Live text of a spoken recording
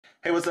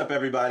Hey, what's up,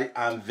 everybody?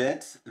 I'm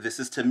Vince. This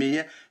is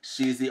Tamia.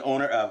 She's the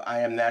owner of I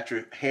Am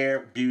Natural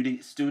Hair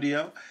Beauty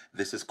Studio.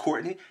 This is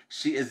Cortney.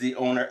 She is the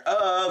owner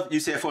of, you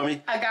say it for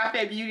me?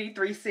 Agape Beauty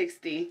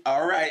 360.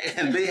 All right,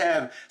 and they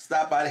have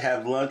stopped by to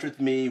have lunch with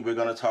me. We're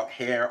going to talk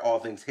hair, all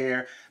things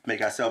hair,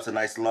 make ourselves a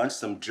nice lunch,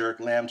 some jerk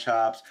lamb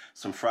chops,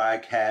 some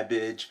fried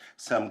cabbage,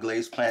 some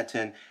glazed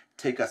plantain.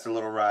 Take us a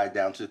little ride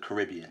down to the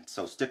Caribbean.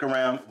 So stick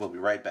around. We'll be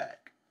right back.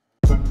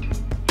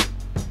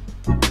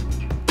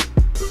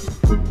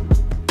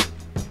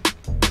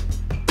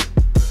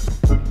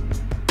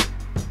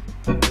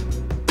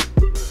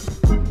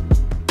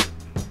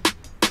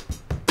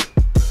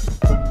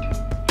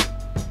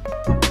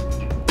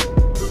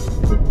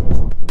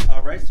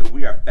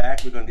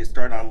 We're going to get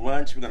started on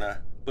lunch. We're going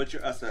to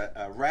butcher us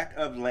a rack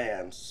of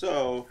lamb.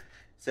 So,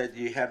 said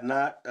you have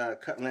not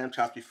cut lamb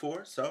chops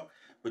before, so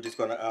we're just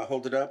going to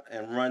hold it up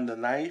and run the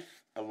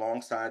knife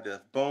alongside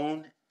the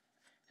bone,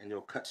 and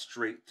you'll cut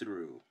straight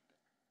through,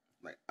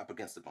 like up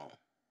against the bone.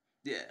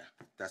 Yeah,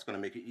 that's going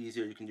to make it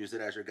easier. You can use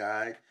it as your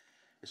guide.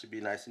 It should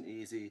be nice and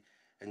easy,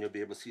 and you'll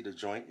be able to see the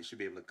joint. You should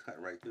be able to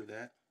cut right through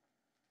that.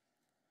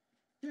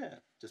 Yeah,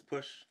 just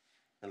push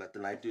and let the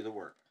knife do the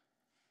work.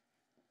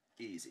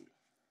 Easy.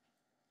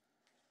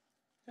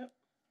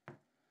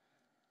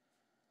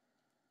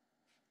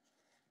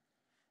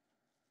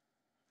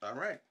 All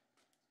right,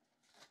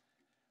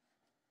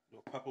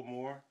 a couple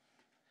more,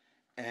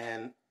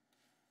 and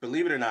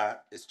believe it or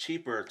not, it's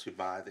cheaper to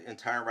buy the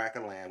entire rack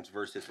of lambs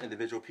versus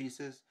individual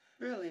pieces.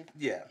 Really?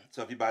 Yeah,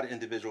 so if you buy the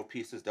individual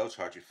pieces, they'll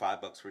charge you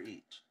 $5 for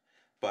each.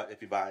 But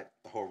if you buy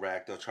the whole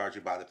rack, they'll charge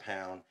you by the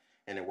pound,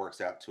 and it works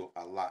out to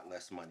a lot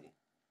less money.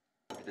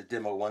 The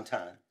demo one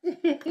time. All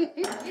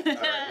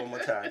right, one more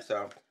time.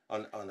 So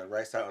on the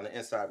right side, on the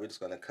inside, we're just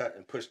going to cut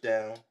and push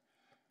down,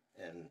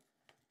 and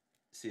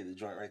see the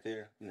joint right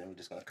there, and then we're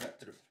just gonna cut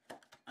through.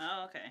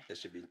 Oh, okay.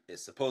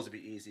 It's supposed to be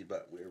easy,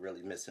 but we're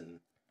really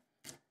missing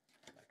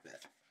like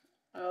that.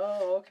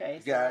 Oh, okay.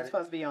 So it's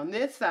supposed to be on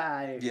this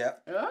side.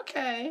 Yep.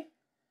 Okay.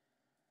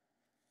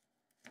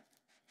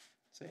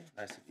 See,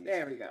 nice and easy.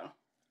 There we go.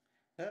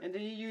 Yep. And do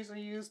you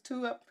usually use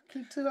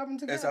keep two of them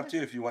together? It's up to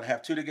you. If you want to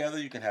have two together,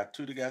 you can have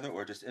two together,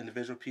 or just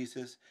individual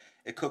pieces.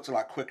 It cooks a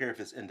lot quicker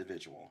if it's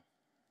individual.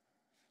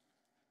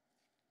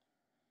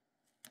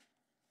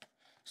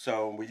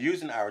 So we're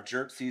using our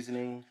jerk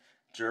seasoning.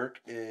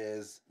 Jerk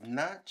is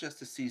not just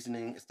a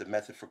seasoning, it's the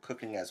method for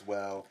cooking as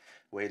well.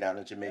 Way down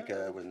in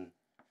Jamaica when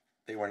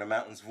they were in the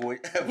mountains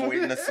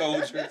avoiding the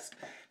soldiers,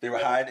 they were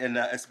hiding, and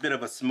it's a bit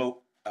of a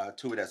smoke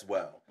to it as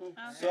well. Okay.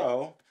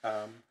 So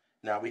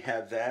now we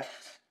have that,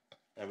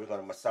 and we're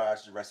going to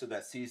massage the rest of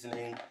that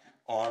seasoning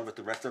on with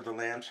the rest of the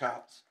lamb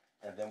chops,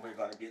 and then we're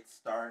going to get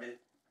started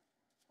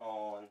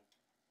on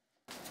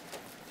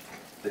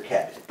the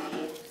cabbage.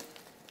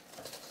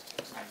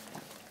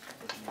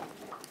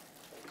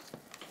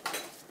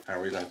 All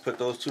right, we're going to put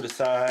those to the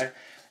side,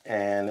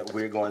 and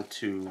we're going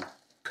to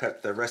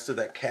cut the rest of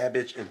that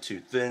cabbage into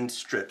thin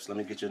strips. Let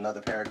me get you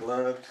another pair of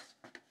gloves.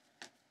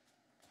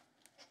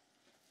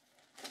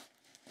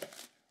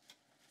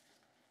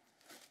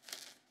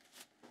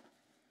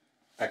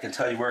 I can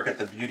tell you work at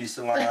the beauty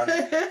salon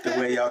the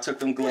way y'all took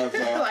them gloves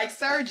off. Like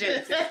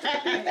surgeons.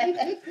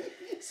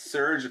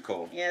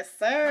 Surgical. Yes,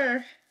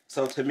 sir.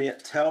 So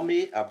Tamia, tell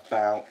me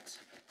about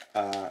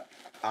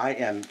I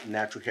Am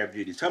Natural Hair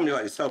Beauty. Tell me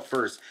about yourself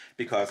first,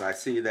 because I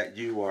see that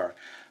you are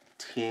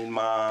teen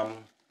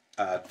mom,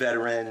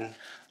 veteran,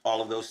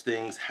 all of those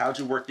things. How'd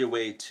you work your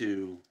way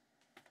to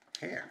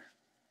hair?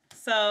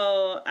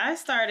 So I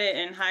started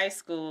in high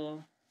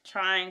school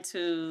trying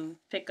to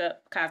pick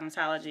up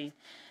cosmetology.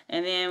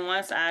 And then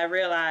once I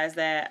realized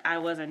that I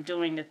wasn't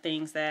doing the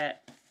things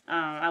that,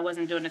 I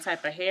wasn't doing the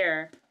type of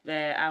hair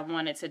that I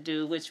wanted to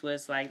do, which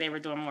was like they were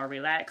doing more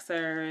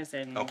relaxers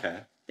and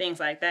things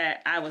like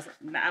that, I was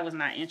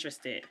not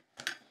interested.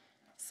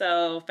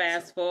 So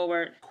fast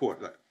forward.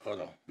 Hold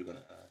on, we're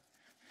gonna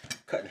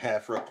cut in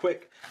half real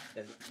quick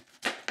and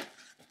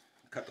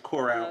cut the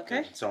core out,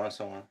 and so on and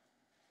so on.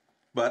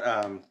 But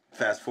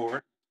fast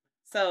forward.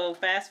 So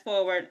fast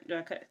forward. Do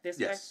I cut this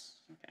way? Yes.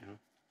 Okay. Mm-hmm.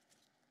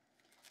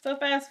 So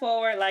fast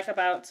forward like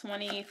about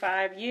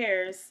 25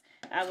 years,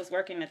 I was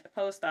working at the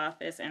post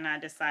office, and I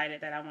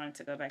decided that I wanted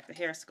to go back to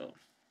hair school.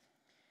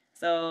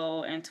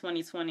 So in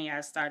 2020,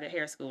 I started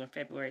hair school in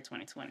February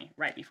 2020,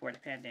 right before the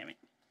pandemic.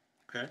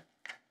 Okay.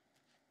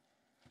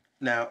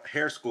 Now,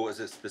 hair school, is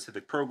it a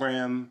specific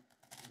program?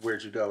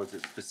 Where'd you go? Is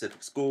it a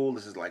specific school?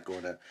 This is like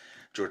going to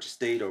Georgia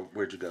State, or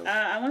where'd you go?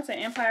 I went to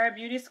Empire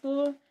Beauty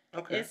School.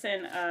 Okay. It's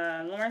in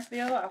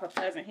Lawrenceville off of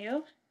Pleasant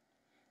Hill.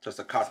 So it's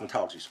a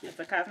cosmetology school. It's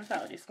a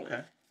cosmetology school.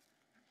 Okay.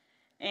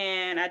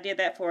 And I did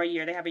that for a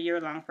year. They have a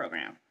year-long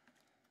program.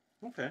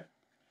 Okay.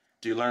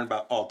 Do you learn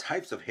about all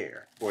types of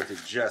hair, or is it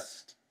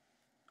just,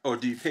 or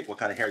do you pick what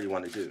kind of hair you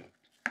want to do?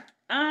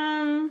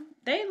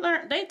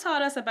 They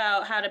taught us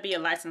about how to be a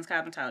licensed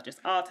cosmetologist,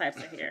 all types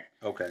of hair.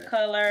 Okay.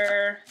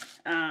 Color,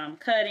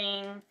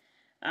 cutting,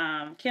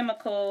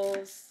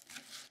 chemicals,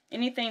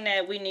 anything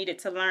that we needed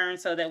to learn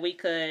so that we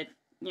could,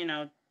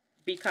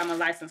 become a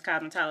licensed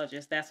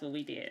cosmetologist. That's what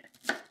we did.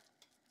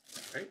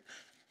 Great.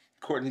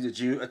 Courtney, did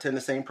you attend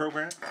the same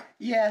program?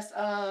 Yes,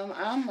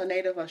 I'm a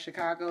native of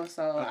Chicago,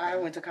 so I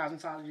went to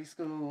cosmetology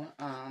school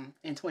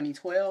in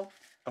 2012.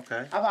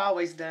 Okay. I've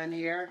always done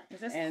hair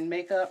and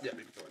makeup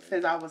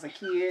since I was a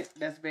kid.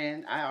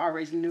 I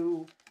always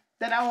knew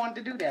that I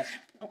wanted to do that.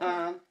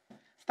 Okay.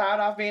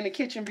 Started off being a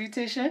kitchen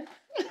beautician.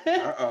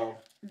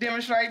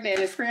 Demonstrating and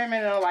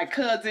experimenting on like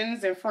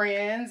cousins and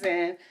friends,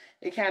 and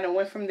it kind of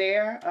went from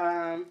there.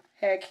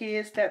 Had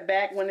kids, stepped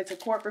back, went into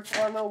corporate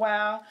for a little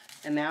while,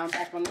 and now I'm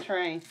back on the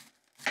train.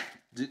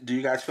 Do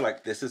you guys feel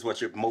like this is what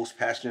you're most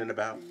passionate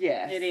about?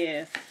 Yes. It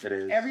is. It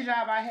is. Every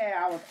job I had,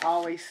 I was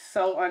always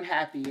so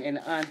unhappy and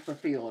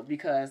unfulfilled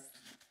because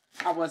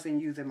I wasn't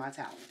using my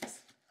talents.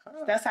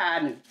 That's how I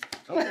knew.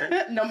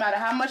 Okay. No matter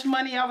how much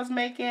money I was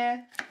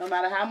making, no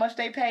matter how much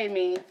they paid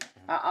me,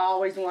 I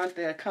always wanted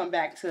to come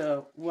back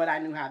to what I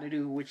knew how to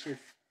do, which is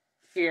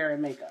hair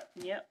and makeup.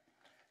 Yep.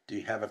 Do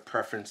you have a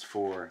preference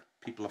for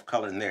people of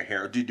color in their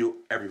hair, or do you do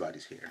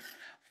everybody's hair?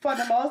 For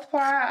the most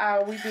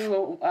part, we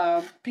do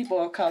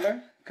people of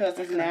color because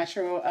it's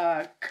natural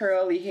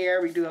curly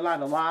hair. We do a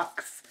lot of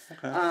locks.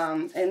 Okay.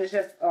 And it's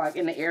just like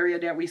in the area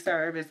that we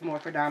serve, it's more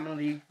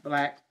predominantly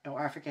Black or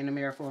African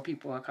American or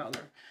people of color.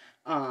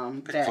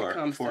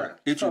 For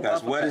each of you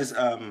guys,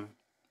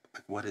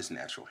 what is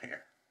natural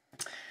hair?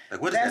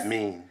 Like, what does that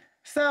mean?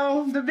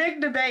 So the big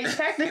debate,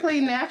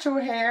 technically natural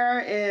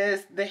hair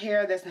is the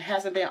hair that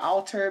hasn't been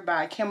altered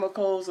by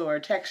chemicals or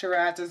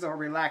texturizers or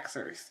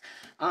relaxers.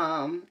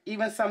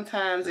 Even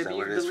sometimes if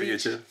you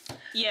bleach.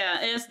 Yeah,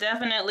 it's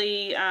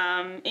definitely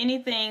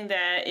anything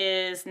that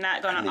is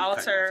not going to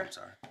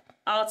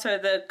alter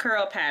the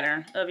curl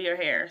pattern of your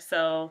hair.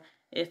 So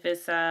if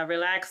it's a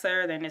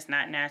relaxer, then it's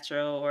not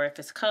natural, or if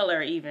it's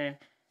color even,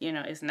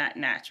 it's not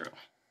natural,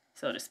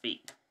 so to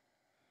speak.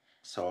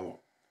 So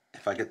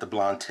if I get the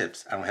blonde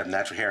tips, I don't have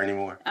natural hair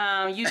anymore?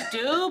 You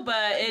do,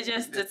 but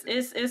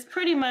it's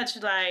pretty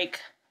much like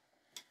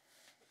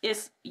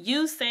it's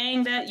you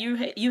saying that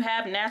you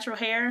have natural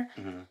hair,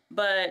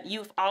 but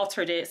you've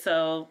altered it,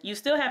 so you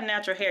still have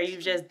natural hair.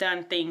 You've just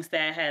done things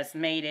that has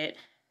made it,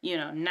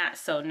 not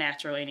so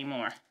natural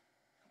anymore.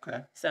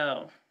 Okay.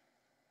 So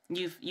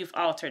you've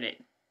altered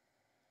it.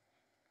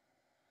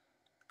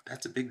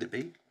 That's a big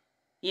debate.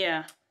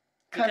 Yeah.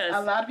 Because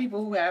a lot of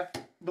people who have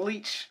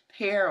bleached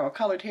hair or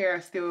colored hair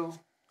still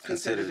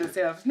consider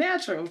themselves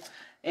natural.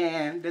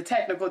 And the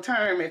technical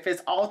term, if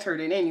it's altered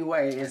in any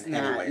way, it's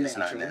not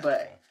natural.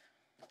 But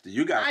do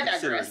you guys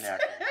consider it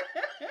natural?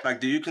 Like,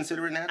 do you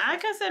consider it natural? I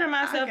consider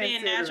myself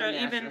being natural,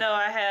 even though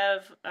I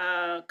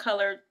have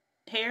colored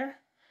hair.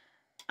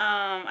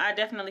 I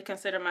definitely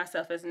consider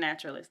myself as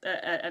naturalist,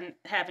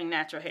 having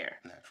natural hair.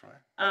 Natural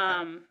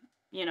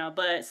hair.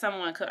 But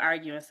someone could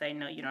argue and say,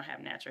 no, you don't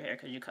have natural hair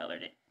because you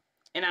colored it.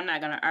 And I'm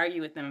not going to argue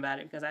with them about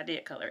it because I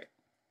did color it.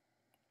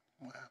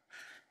 Wow.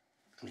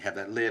 We have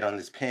that lid on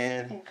this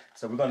pan.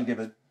 So we're going to give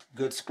a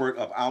good squirt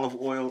of olive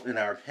oil in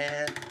our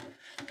pan.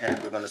 And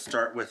we're going to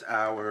start with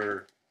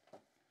our,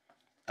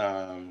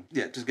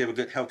 just give a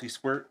good healthy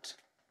squirt.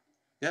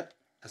 Yep,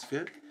 that's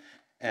good.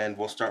 And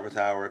we'll start with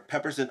our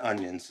peppers and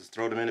onions. Just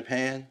throw them in the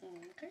pan.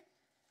 Okay.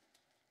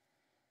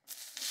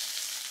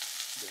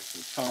 There's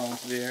some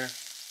tongs there.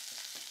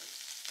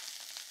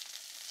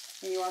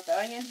 And you want the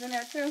onions in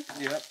there too?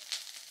 Yep.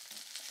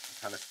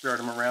 Kind of stir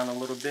them around a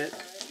little bit.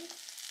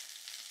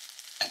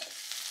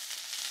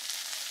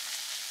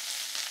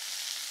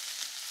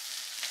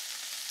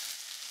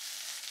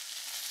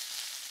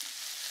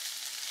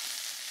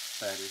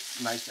 That is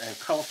nice and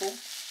colorful.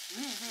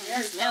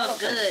 It smells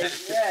good.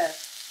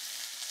 Yes.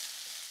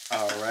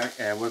 All right,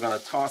 and we're going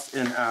to toss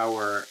in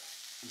our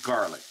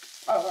garlic.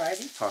 All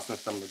righty. Toss in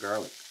some of the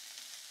garlic.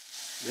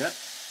 Yep.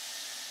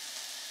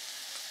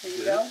 There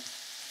you go.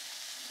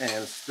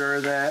 And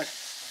stir that.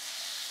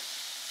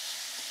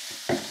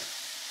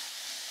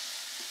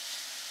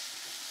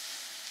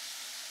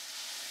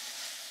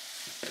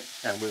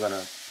 And we're going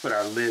to put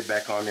our lid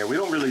back on there. We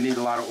don't really need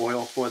a lot of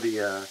oil for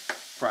the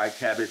fried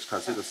cabbage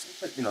because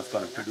it's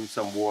going to produce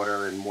some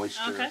water and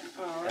moisture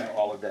and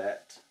all of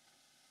that.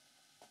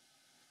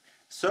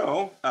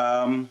 So,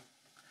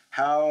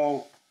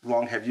 how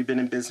long have you been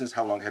in business?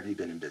 How long have you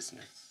been in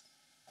business?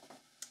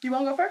 You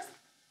want to go first?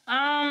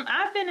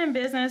 I've been in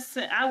business.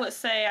 I would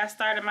say I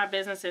started my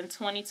business in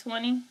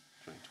 2020.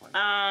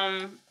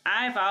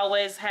 I've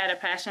always had a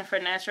passion for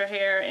natural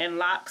hair and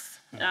locks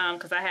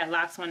because I had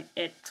locks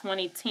at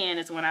 2010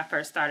 is when I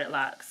first started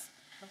locks.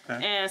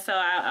 Okay. And so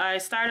I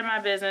started my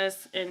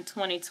business in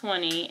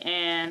 2020,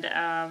 and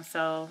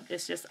so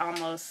it's just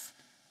almost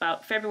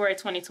about February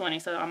 2020,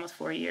 so almost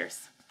 4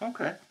 years.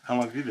 Okay. How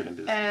long have you been in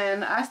business?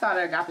 And I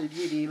started Gotham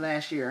Beauty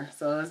last year,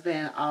 so it's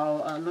been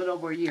a little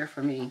over a year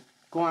for me.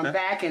 Going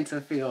back into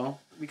the field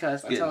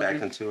because getting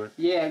back into it.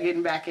 Yeah,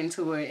 getting back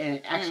into it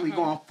and actually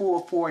going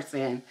full force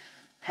and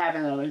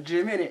having a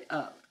legitimate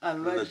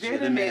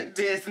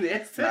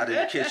business. Not in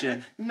the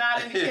kitchen.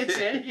 Not in the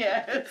kitchen.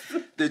 Yes.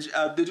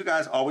 Did you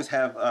guys always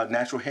have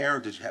natural hair, or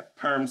did you have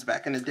perms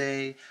back in the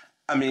day?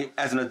 I mean,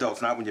 as an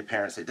adult, not when your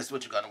parents say, this is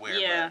what you're going to wear.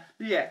 Yeah.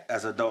 Yeah.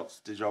 As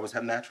adults, did you always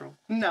have natural?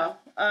 No.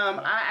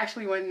 I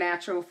actually went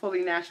natural,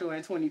 fully natural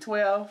in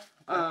 2012.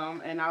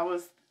 And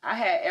I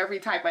had every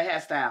type of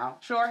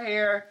hairstyle. Short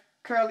hair,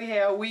 curly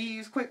hair,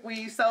 weaves, quick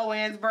weaves,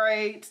 sew-ins,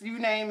 braids, you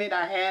name it,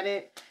 I had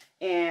it.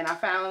 And I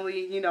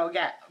finally,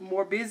 got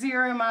more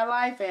busier in my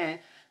life and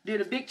did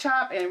a big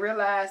chop and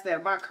realized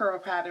that my curl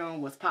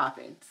pattern was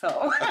popping.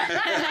 So,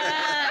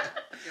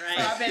 Right.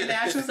 So I've been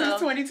natural since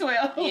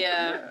 2012.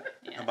 Yeah.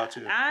 How about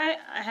you? I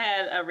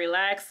had a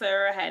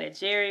relaxer, I had a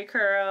jerry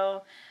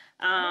curl,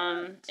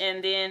 and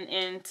then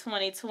in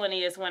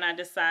 2020 is when I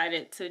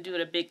decided to do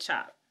the big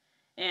chop.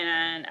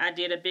 And I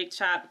did a big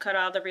chop, cut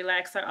all the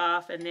relaxer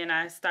off, and then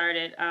I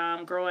started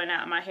growing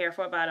out my hair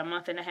for about a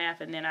month and a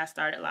half, and then I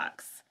started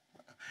locks.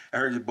 I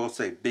heard you both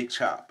say big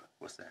chop.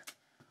 What's that?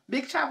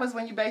 Big chop is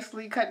when you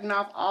basically cutting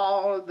off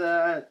all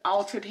the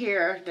altered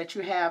hair that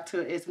you have to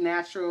its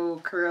natural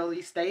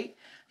curly state.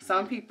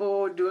 Some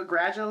people do it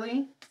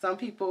gradually. Some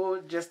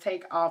people just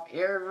take off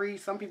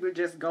some people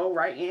just go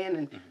right in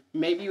and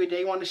maybe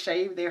they want to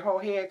shave their whole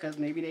hair because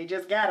maybe they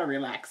just got a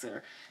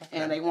relaxer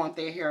and they want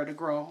their hair to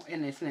grow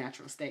in its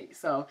natural state.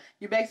 So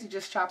you're basically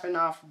just chopping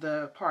off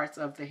the parts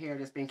of the hair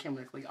that's been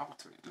chemically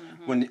altered.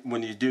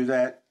 When you do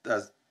that,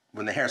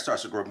 when the hair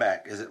starts to grow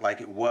back, is it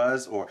like it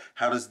was, or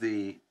how does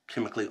the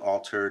chemically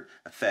altered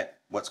affect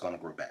what's going to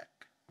grow back?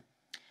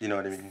 You know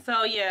what I mean?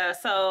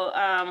 So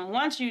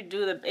once you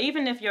do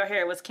even if your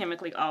hair was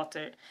chemically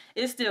altered,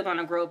 it's still going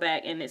to grow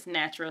back in its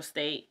natural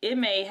state. It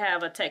may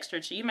have a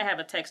texture, you may have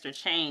a texture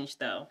change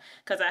though,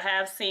 because I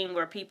have seen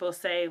where people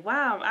say,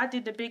 wow, I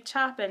did the big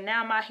chop and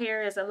now my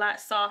hair is a lot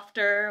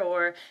softer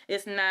or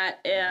it's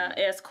not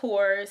as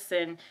coarse.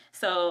 And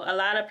so a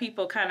lot of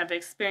people kind of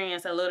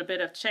experience a little bit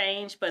of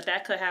change, but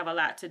that could have a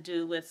lot to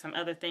do with some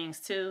other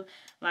things too,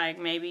 like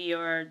maybe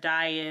your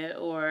diet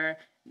or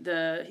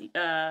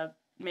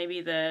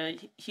maybe the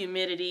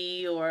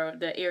humidity or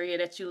the area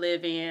that you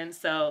live in.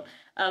 So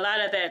a lot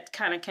of that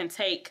kind of can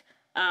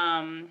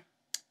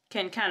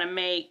kind of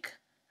make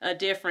a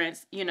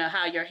difference,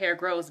 how your hair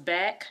grows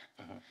back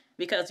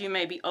because you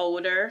may be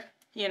older,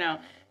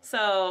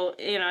 So,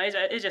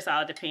 it just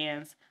all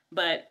depends.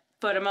 But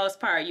for the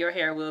most part, your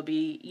hair will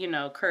be,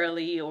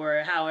 curly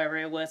or however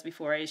it was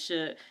before. It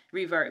should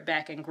revert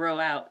back and grow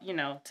out,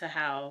 to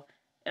how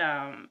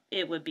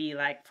it would be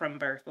like from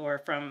birth or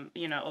from,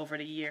 over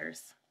the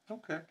years.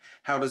 Okay.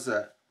 How does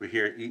we're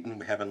here eating,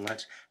 we're having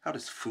lunch. How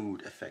does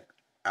food affect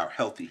our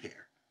healthy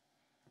hair?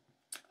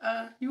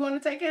 You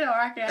want to take it, or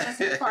I can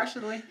answer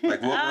partially?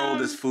 Like, what role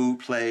does food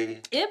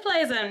play? It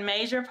plays a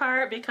major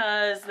part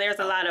because there's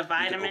a lot of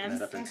vitamins. Open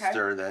that up and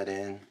stir that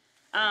in.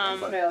 It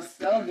smells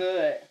so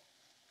good.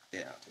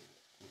 Yeah,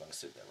 I'm gonna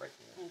sit that right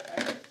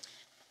there. Okay.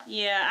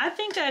 Yeah, I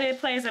think that it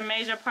plays a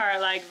major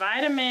part, like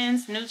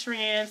vitamins,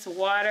 nutrients,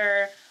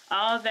 water,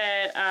 all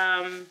that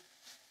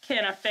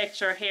can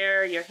affect your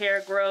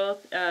hair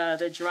growth,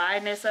 the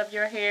dryness of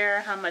your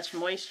hair, how much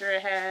moisture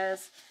it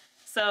has.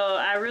 So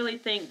I really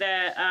think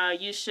that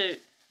you should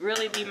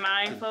really be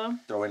mindful.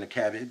 Throw in the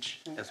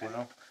cabbage as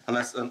well.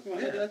 Unless You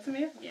want to do it to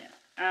me? Yeah.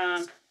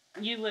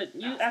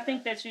 I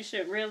think that you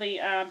should really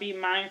be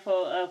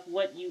mindful of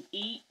what you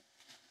eat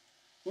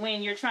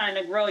when you're trying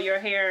to grow your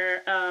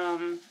hair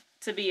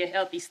to be a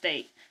healthy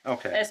state.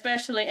 Okay.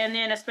 Especially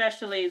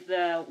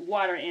the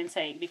water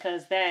intake,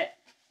 because that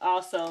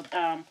also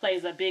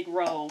plays a big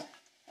role,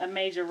 a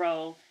major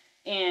role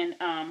in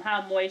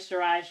how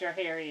moisturized your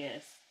hair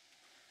is.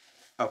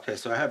 Okay,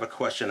 so I have a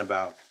question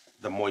about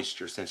the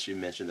moisture, since you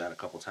mentioned that a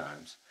couple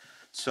times.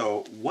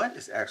 So what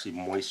is actually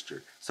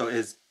moisture? So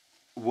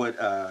would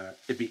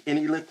it be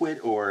any liquid,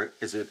 or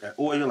is it an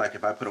oil? Like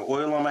if I put an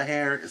oil on my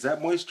hair, is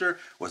that moisture?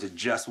 Or is it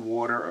just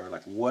water? Or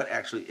like what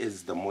actually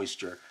is the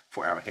moisture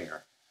for our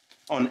hair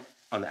on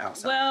the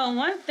outside? Well,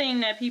 one thing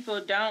that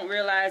people don't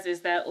realize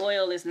is that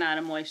oil is not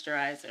a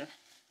moisturizer.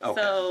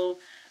 Okay. So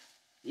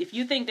if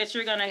you think that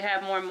you're going to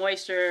have more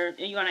moisture,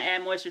 you're going to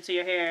add moisture to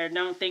your hair,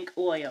 don't think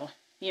oil.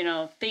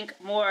 Think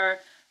more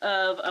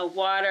of a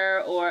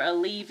water or a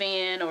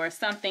leave-in or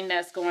something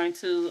that's going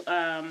to...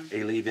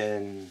 a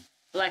leave-in...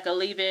 Like a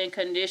leave-in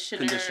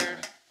conditioner.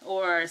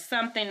 Or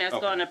something that's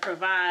going to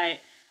provide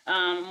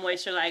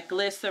moisture, like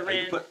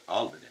glycerin. You put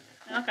all of it in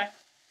there. Okay.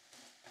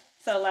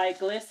 So like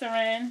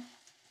glycerin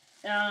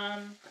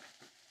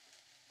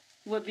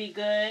would be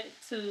good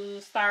to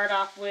start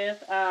off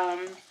with.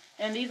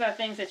 And these are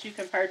things that you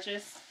can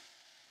purchase.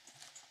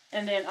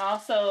 And then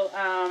also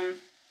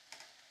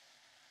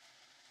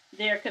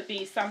there could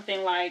be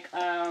something like,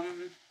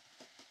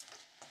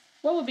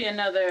 what would be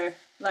another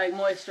like a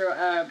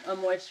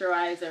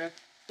moisturizer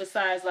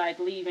besides like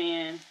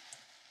leave-in?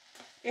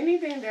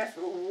 Anything that's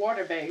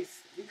water-based,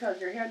 because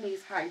your hair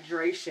needs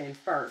hydration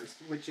first,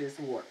 which is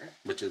water.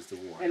 Which is the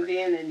water. And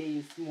then it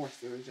needs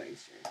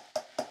moisturization.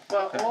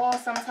 But oil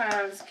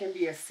sometimes can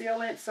be a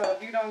sealant, so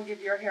if you don't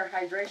give your hair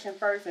hydration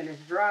first and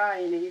it's dry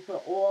and then you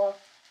put oil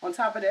on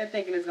top of that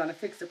thinking it's going to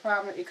fix the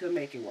problem, it could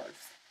make it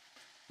worse.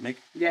 make?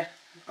 Yeah.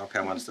 Okay,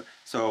 I want to.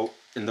 So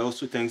in those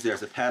two things,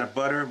 there's a pat of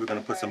butter. We're going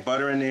to put some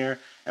butter in there,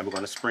 and we're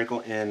going to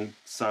sprinkle in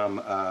some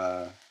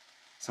of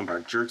our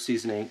jerk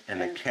seasoning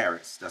and the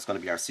carrots. That's going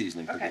to be our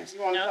seasoning for this.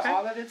 You want to put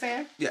all of this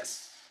in?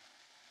 Yes.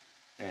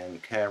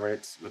 And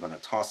carrots, we're going to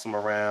toss them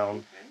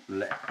around,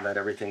 let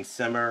everything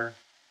simmer,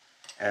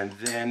 and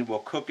then we'll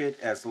cook it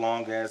as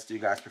long as, do you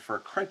guys prefer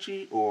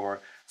crunchy or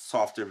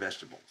softer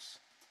vegetables?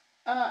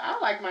 I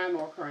like mine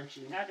more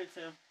crunchy. I do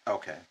too.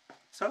 Okay,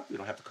 so we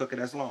don't have to cook it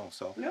as long.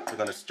 So we're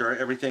going to stir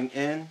everything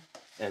in,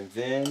 and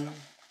then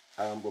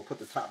we'll put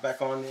the top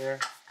back on there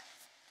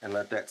and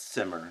let that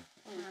simmer.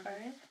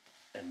 Okay.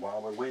 And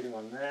while we're waiting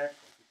on that,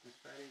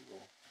 we'll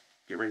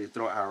get ready to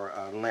throw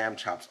our lamb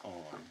chops on.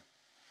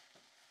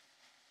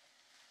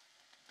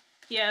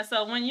 Yeah,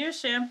 so when you're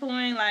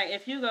shampooing, like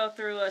if you go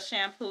through a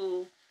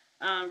shampoo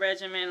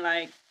regimen,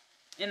 like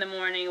in the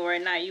morning or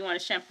at night, you want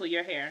to shampoo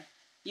your hair.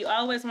 You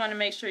always want to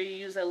make sure you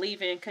use a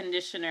leave-in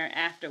conditioner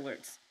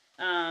afterwards.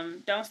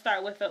 Don't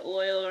start with the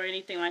oil or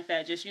anything like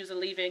that. Just use a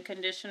leave-in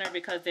conditioner,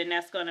 because then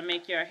that's going to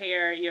make your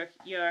hair, your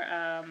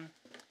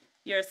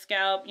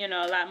scalp, a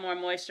lot more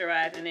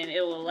moisturized, and then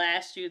it will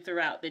last you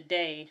throughout the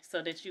day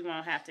so that you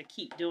won't have to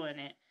keep doing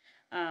it.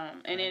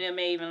 And then it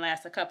may even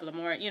last a couple of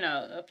more,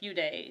 a few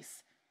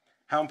days.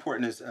 How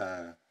important is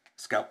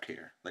scalp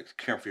care, like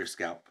care for your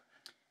scalp?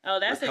 Oh,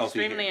 that's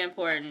extremely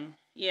important.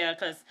 Yeah,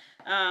 because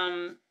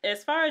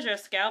as far as your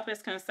scalp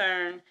is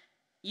concerned,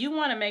 you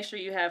want to make sure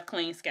you have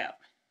clean scalp.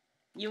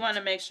 You want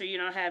to make sure you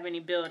don't have any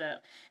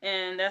buildup.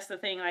 And that's the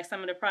thing, like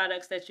some of the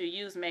products that you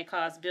use may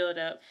cause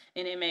buildup,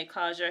 and it may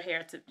cause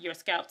your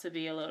scalp to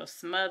be a little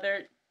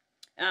smothered.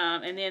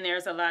 And then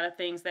there's a lot of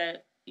things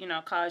that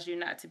cause you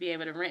not to be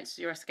able to rinse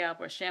your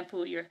scalp or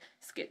shampoo your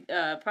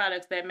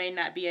products that may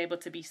not be able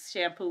to be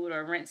shampooed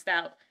or rinsed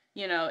out,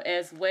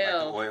 as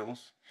well. Like the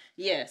oils?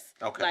 Yes.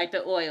 Okay. Like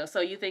the oil.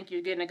 So you think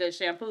you're getting a good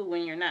shampoo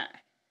when you're not.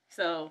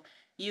 So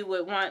you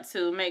would want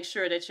to make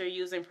sure that you're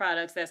using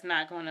products that's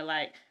not going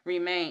to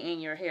remain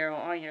in your hair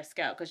or on your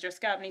scalp, because your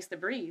scalp needs to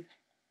breathe.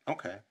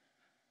 Okay.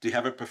 Do you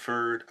have a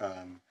preferred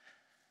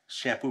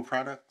shampoo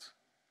product?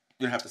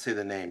 You don't have to say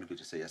the name. You could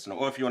just say yes or no.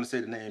 Or if you want to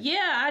say the name.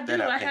 Yeah, I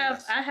do. I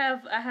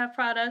have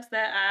products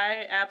that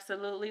I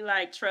absolutely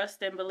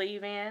trust and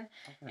believe in,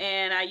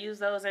 and I use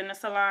those in the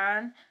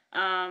salon.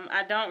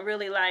 I don't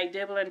really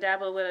dibble and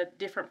dabble with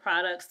different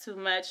products too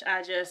much.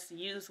 I just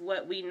use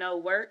what we know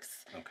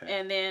works,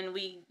 and then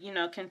we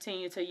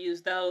continue to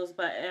use those.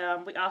 But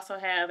we also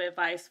have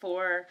advice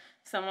for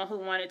someone who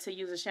wanted to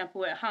use a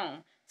shampoo at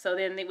home. So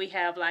then we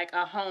have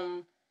a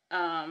home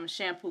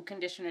shampoo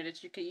conditioner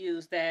that you could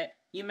use that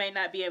you may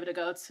not be able to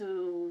go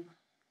to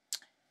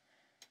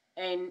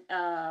a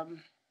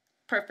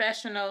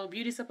professional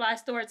beauty supply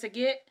store to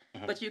get,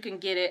 but you can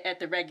get it at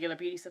the regular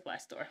beauty supply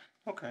store.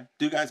 Okay.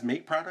 Do you guys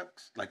make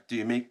products? Do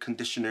you make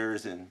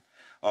conditioners and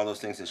all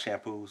those things and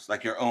shampoos,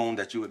 like your own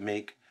that you would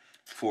make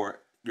for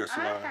your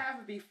salon? I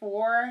have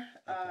before,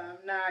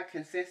 not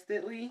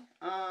consistently.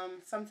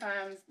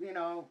 Sometimes,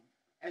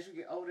 as you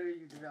get older,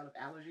 you develop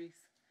allergies.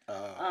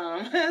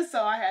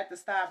 So I had to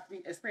stop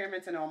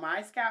experimenting on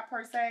my scalp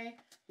per se,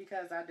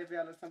 because I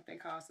developed something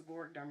called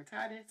seborrheic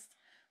dermatitis,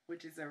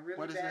 which is a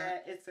really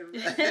bad. It's a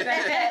really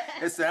bad.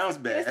 It sounds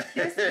bad.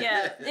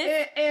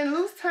 In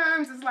loose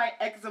terms, it's like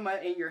eczema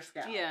in your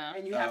scalp. Yeah,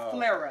 and you have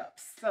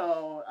flare-ups.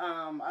 So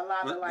a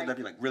lot of would that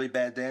be really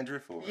bad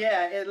dandruff? Or?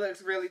 Yeah, it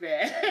looks really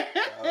bad.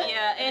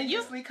 Yeah, and it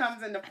usually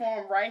comes in the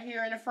form right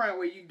here in the front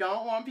where you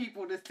don't want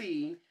people to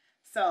see.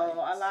 So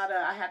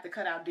I had to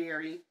cut out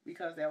dairy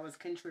because that was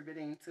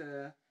contributing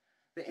to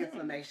the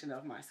inflammation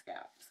of my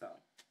scalp. So.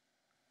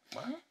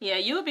 Wow. Yeah,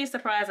 you would be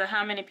surprised at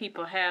how many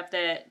people have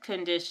that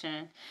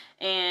condition,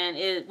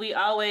 and we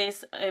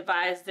always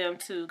advise them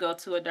to go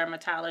to a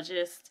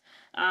dermatologist.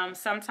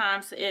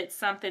 Sometimes it's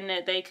something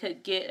that they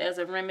could get as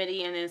a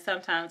remedy, and then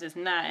sometimes it's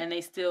not, and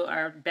they still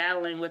are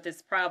battling with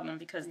this problem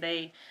because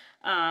they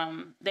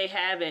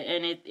have it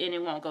and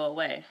it won't go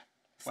away.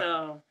 Wow.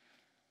 So.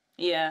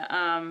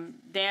 Yeah,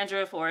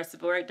 dandruff or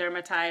seborrheic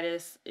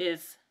dermatitis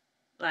is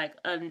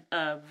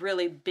a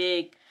really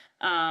big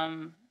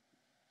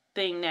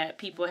thing that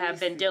people have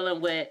been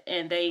dealing with,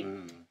 and they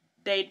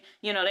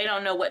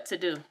don't know what to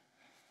do.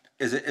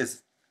 Is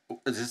it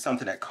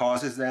something that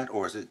causes that,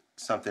 or is it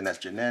something that's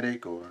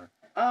genetic, or?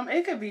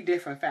 It could be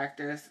different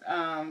factors.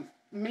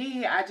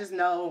 Me, I just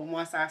know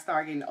once I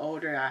started getting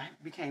older, I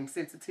became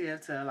sensitive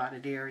to a lot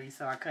of dairy,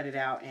 so I cut it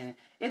out, and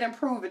it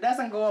improved. It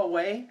doesn't go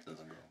away.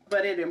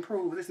 But it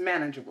improves. It's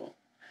manageable.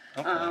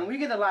 Okay. We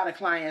get a lot of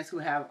clients who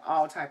have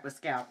all type of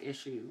scalp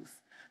issues,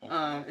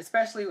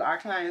 especially our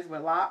clients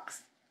with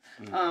locks,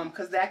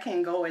 because that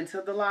can go into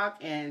the lock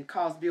and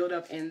cause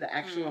buildup in the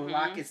actual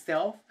lock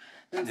itself.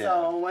 And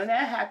so when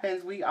that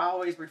happens, we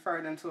always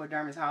refer them to a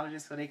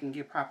dermatologist so they can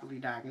get properly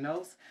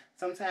diagnosed.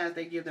 Sometimes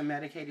they give them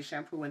medicated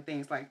shampoo and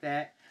things like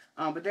that,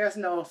 but there's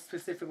no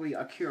specifically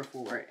a cure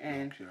for it.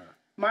 And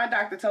my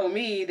doctor told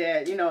me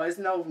that, it's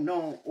no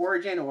known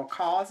origin or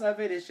cause of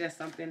it. It's just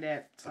something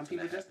that some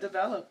people just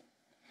develop.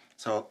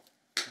 So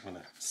I'm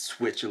going to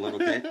switch a little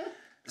bit.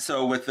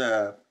 So with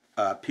the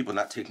people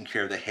not taking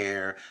care of the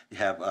hair. You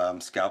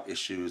have scalp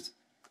issues,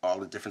 all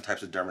the different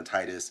types of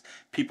dermatitis.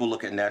 People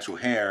look at natural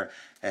hair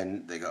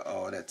and they go,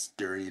 oh, that's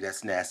dirty,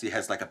 that's nasty. It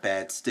has like a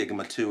bad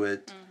stigma to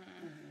it.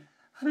 Mm-hmm.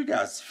 How do you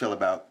guys feel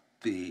about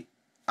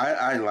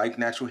I like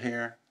natural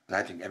hair, and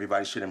I think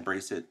everybody should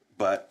embrace it,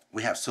 but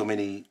we have so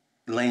many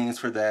lanes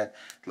for that,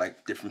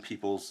 like different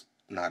people's,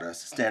 not a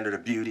standard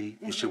of beauty.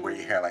 You should wear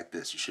your hair like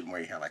this. You shouldn't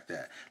wear your hair like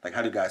that. Like,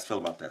 how do you guys feel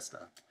about that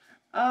stuff?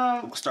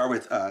 We'll start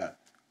with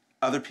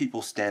other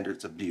people's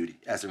standards of beauty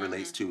as it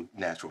relates to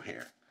natural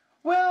hair.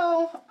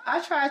 Well,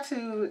 I try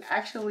to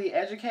actually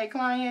educate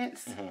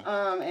clients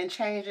and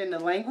change in the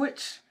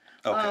language.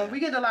 Okay. We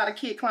get a lot of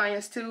kid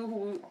clients too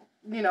who,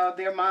 you know,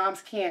 their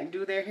moms can't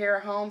do their hair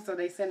at home, so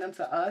they send them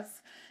to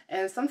us.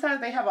 And sometimes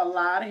they have a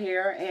lot of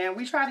hair, and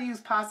we try to use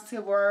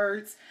positive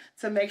words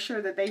to make sure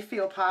that they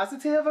feel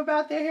positive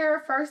about their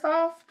hair first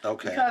off.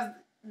 Okay. Because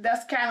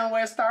that's kind of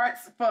where it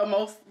starts for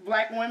most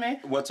black women.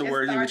 What's a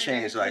word you would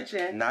change? Like,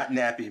 not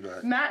nappy,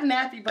 but... Not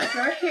nappy, but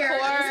your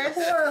hair is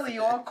curly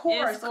or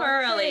coarse it's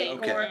curly. Or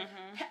thick, or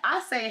I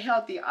say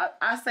healthy.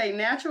 I say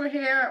natural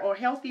hair or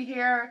healthy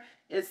hair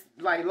is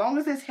like, long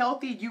as it's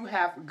healthy, you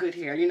have good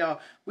hair. You know,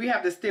 we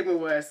have the stigma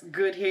where it's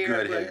good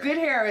hair, good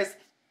hair is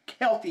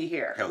healthy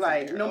hair.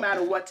 No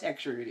matter what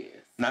texture it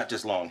is. Not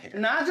just long hair.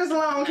 Not just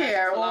long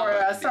hair or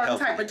a certain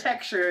type of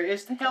texture.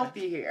 It's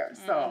healthy hair.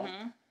 So...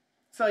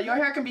 So your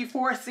hair can be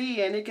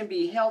 4C and it can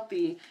be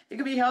healthy. It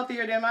can be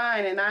healthier than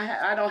mine, and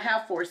I don't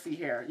have 4C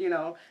hair. You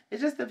know, it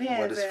just depends.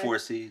 What is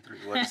 4C?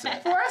 What is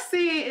that?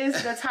 4C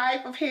is the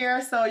type of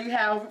hair. So you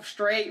have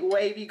straight,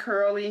 wavy,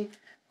 curly,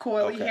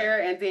 coily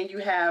hair, and then you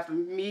have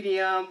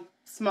medium,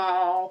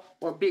 small,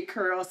 or big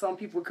curls. Some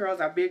people's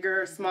curls are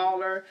bigger,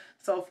 smaller.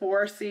 So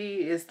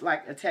 4C is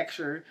like a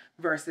texture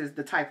versus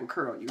the type of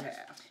curl you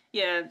have.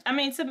 Yeah, I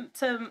mean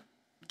to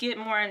get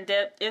more in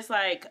depth, it's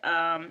like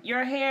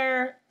your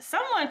hair,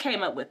 someone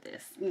came up with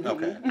this.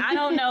 Okay. I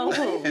don't know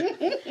who.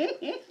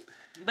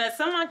 But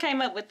someone came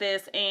up with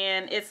this,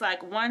 and it's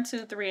like 1,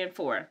 2, 3, and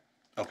 4.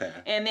 Okay.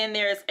 And then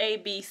there's A,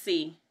 B,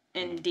 C,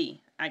 and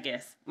D, I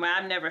guess. Well,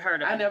 I've never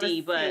heard of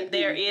D, but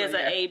there is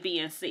a A, B,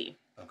 and C.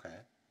 Okay.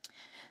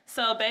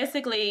 So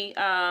basically,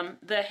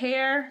 the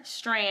hair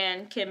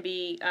strand can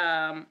be,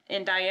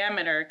 in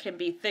diameter, can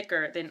be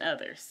thicker than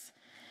others.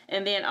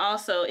 And then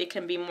also it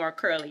can be more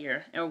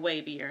curlier or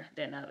wavier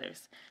than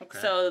others. Okay.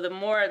 So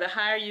the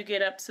higher you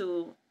get up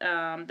to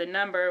the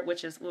number,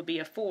 which will be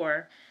a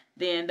 4,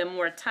 then the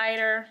more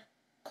tighter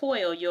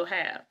coil you'll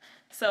have.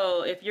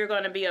 So if you're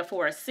going to be a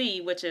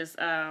 4C, which is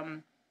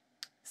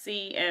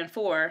C and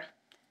 4,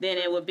 then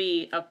it would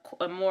be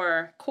a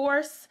more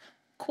coarse,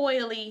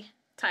 coily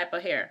type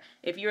of hair.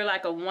 If you're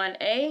like a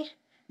 1A,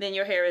 then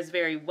your hair is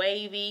very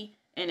wavy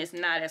and it's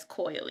not as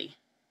coily.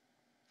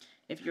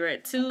 If you're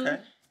at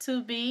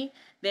 2B,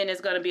 then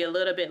it's going to be a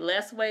little bit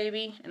less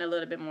wavy and a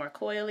little bit more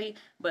coily.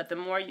 But the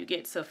more you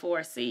get to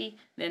 4C,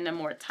 then the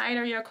more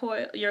tighter your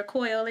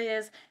coil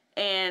is.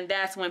 And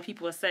that's when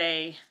people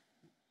say...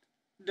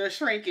 The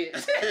shrinkage.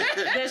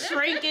 The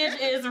shrinkage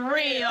is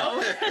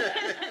real.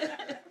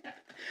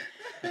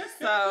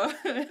 So...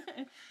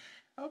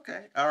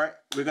 Okay. All right.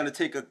 We're going to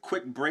take a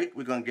quick break.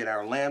 We're going to get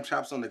our lamb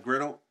chops on the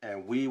griddle,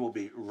 and we will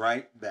be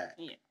right back.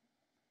 Yeah.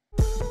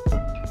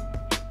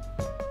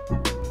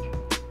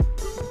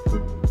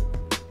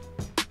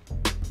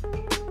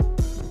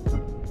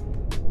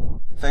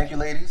 Thank you,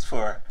 ladies,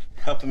 for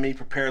helping me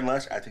prepare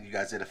lunch. I think you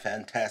guys did a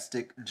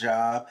fantastic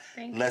job.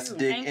 Let's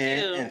dig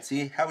in and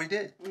see how we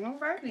did. All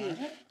righty.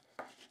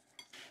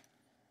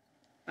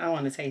 I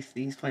want to taste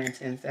these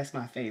plantains. That's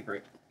my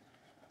favorite.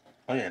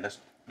 Oh, yeah. That's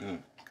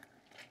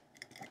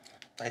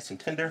nice and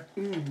tender.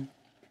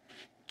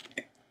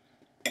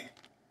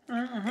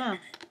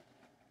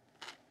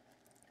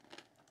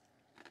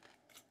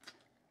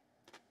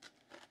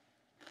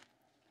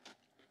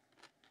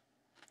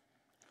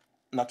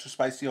 Not too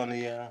spicy on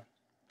the...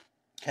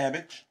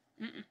 cabbage.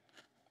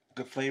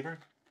 Good flavor.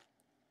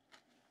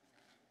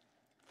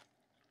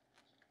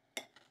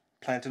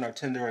 Plantain are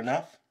tender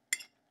enough.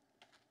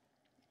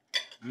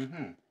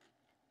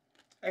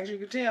 As you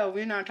can tell,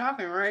 we're not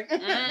talking, right?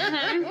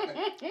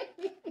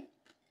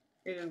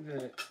 It is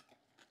good.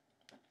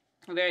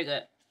 Very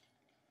good.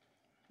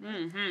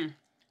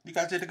 You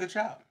guys did a good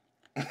job.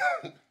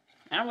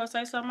 I will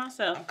say so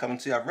myself. I'm coming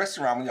to our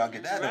restaurant when y'all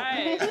get that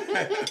open.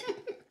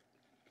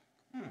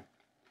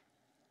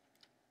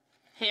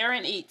 Hair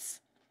and eats.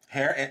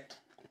 Hair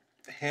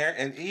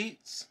and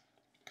eats.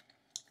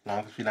 As long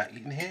as we're not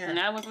eating hair.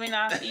 Not if we're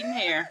not eating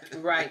hair.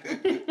 Right.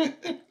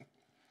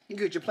 You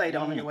get your plate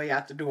on your way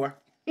out the door.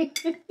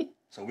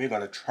 So we're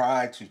going to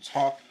try to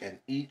talk and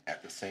eat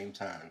at the same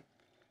time.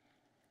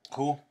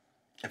 Cool?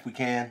 If we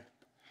can.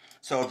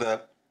 So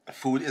the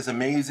food is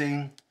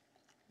amazing.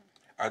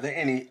 Are there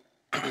any...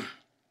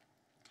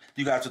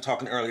 You guys were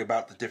talking earlier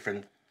about the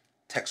different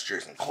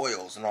textures and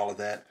coils and all of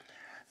that.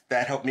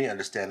 That helped me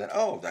understand that,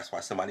 oh, that's why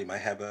somebody might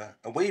have a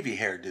wavy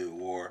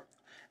hairdo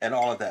and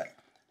all of that.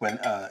 When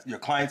your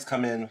clients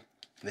come in and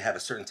they have a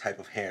certain type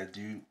of hair,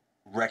 do you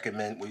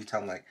recommend, will you tell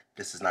them, like,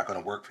 this is not going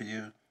to work for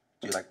you?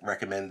 Do you like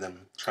recommend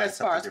them try as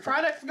far as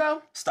products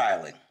go?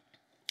 Styling.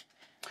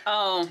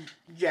 Oh,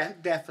 yeah,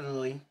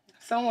 definitely.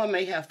 Someone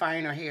may have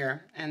finer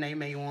hair and they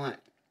may want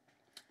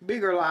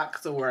bigger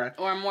locks or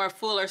more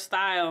fuller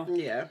style.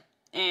 Yeah.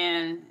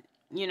 And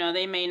you know,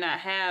 they may not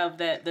have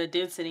the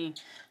density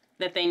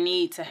that they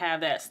need to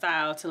have that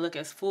style to look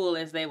as full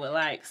as they would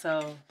like.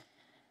 So,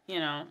 you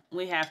know,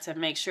 we have to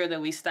make sure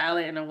that we style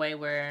it in a way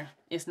where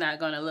it's not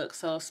going to look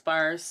so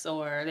sparse,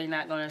 or they're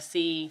not going to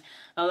see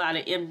a lot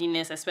of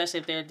emptiness, especially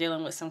if they're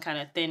dealing with some kind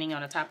of thinning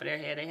on the top of their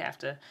head. They have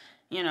to,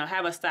 you know,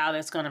 have a style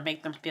that's going to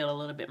make them feel a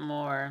little bit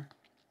more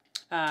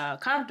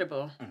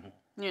comfortable.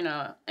 Mm-hmm. You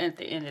know, at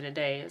the end of the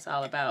day, it's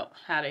all about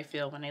how they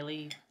feel when they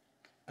leave.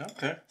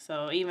 Okay.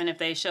 So even if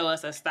they show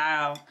us a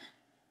style,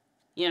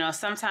 you know,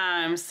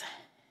 sometimes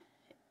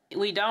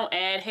we don't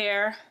add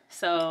hair.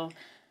 So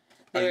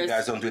you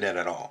guys don't do that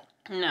at all?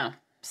 No.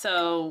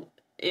 So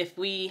if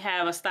we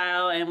have a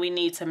style and we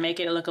need to make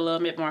it look a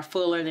little bit more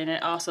fuller, then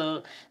it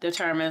also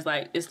determines,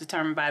 like, it's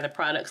determined by the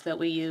products that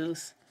we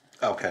use.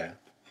 Okay.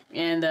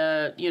 And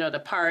the, you know, the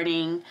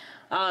parting,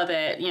 all of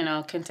that, you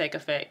know, can take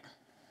effect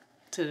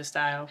to the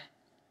style.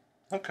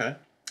 Okay.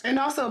 And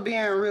also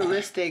being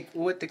realistic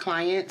with the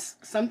clients.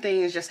 Some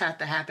things just have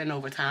to happen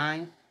over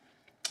time.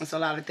 It's a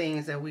lot of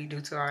things that we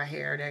do to our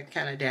hair that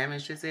kind of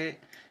damages it.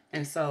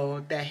 And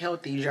so that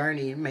healthy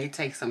journey may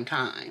take some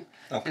time.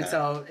 Okay. And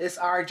so it's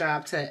our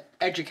job to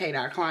educate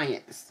our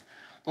clients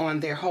on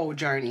their whole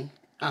journey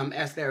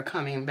as they're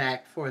coming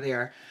back for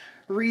their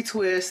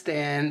retwist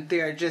and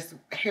their just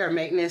hair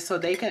maintenance, so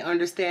they can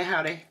understand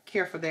how to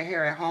care for their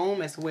hair at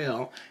home as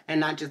well, and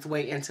not just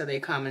wait until they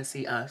come and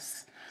see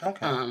us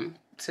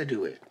to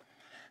do it.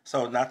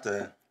 So not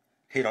to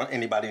hate on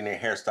anybody in their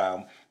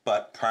hairstyle,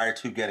 but prior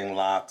to getting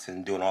locks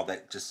and doing all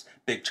that, just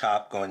big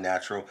chop, going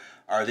natural,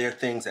 are there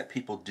things that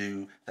people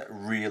do that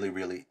really,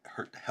 really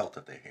hurt the health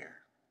of their hair?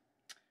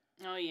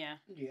 Oh, yeah.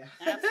 Yeah.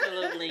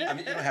 Absolutely. I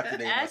mean, you don't have to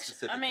name a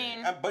specific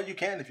thing, but you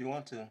can if you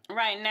want to.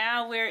 Right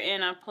now, we're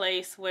in a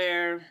place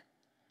where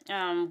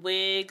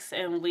wigs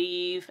and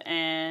weave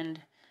and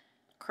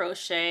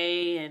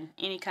crochet and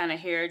any kind of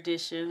hair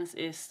additions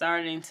is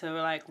starting to,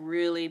 like,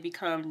 really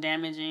become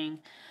damaging.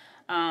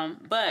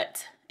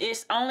 But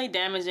it's only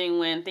damaging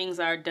when things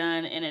are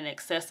done in an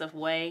excessive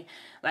way.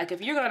 Like,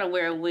 if you're going to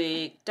wear a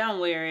wig, don't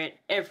wear it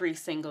every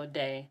single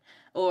day.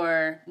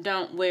 Or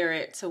don't wear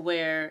it to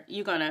where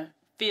you're going to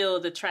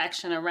feel the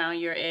traction around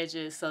your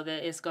edges so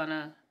that it's going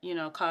to, you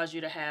know, cause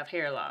you to have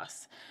hair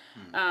loss.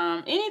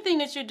 Anything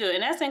that you do,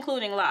 and that's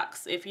including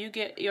locks. If you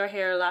get your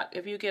hair locked,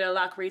 if you get a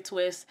lock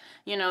retwist,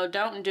 you know,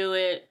 don't do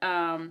it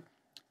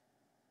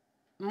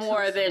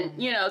more than,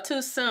 you know,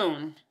 too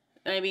soon.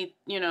 Maybe,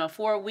 you know,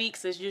 4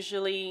 weeks is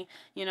usually,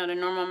 you know, the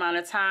normal amount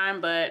of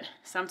time, but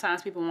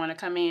sometimes people want to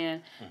come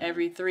in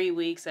every 3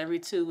 weeks, every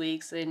 2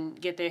 weeks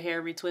and get their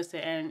hair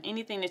retwisted. And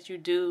anything that you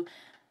do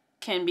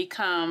can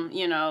become,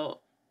 you know,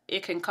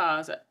 it can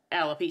cause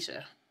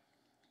alopecia.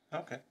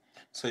 Okay.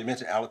 So you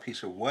mentioned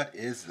alopecia. What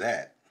is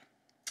that?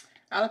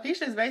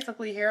 Alopecia is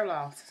basically hair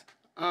loss.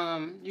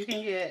 You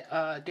can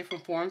get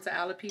different forms of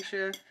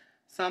alopecia.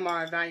 Some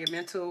are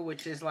environmental,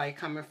 which is like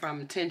coming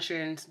from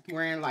tensions,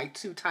 wearing like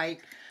too tight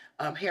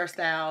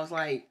hairstyles,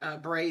 like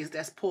braids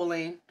that's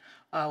pulling,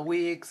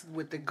 wigs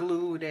with the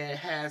glue that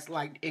has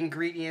like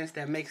ingredients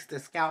that makes the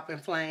scalp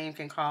inflame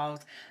can cause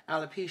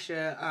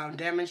alopecia.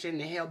 Damaging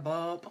the hair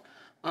bulb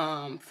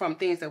from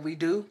things that we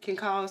do can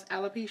cause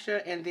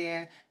alopecia. And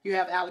then you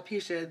have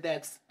alopecia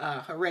that's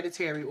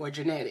hereditary or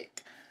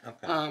genetic.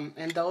 Okay.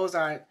 And those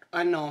are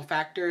unknown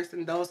factors,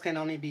 and those can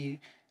only be,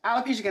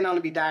 alopecia can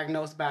only be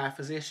diagnosed by a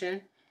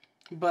physician,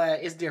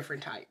 but it's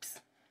different types.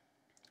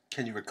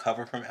 Can you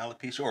recover from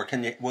alopecia, or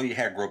will your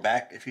hair grow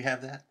back if you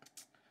have that?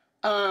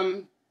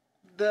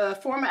 The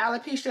form of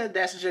alopecia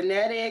that's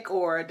genetic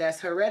or that's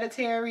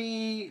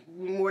hereditary,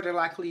 more than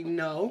likely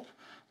no.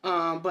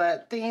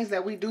 But things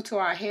that we do to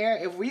our hair,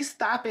 if we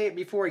stop it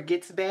before it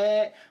gets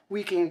bad,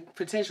 we can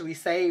potentially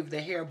save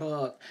the hair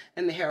bulb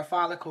and the hair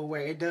follicle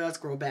where it does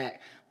grow back.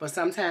 But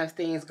sometimes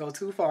things go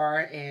too far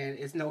and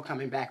it's no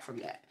coming back from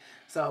that.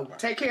 So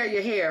take care of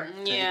your hair.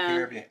 Yeah. Take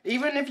care of your...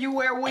 Even if you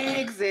wear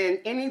wigs and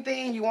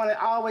anything, you want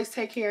to always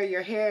take care of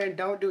your hair and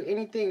don't do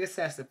anything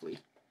excessively.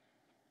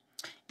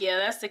 Yeah,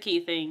 that's the key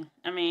thing.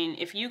 I mean,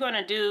 if you're going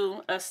to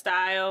do a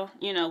style,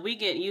 you know, we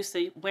get used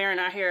to wearing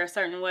our hair a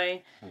certain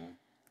way.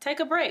 Take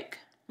a break.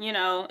 You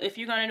know, if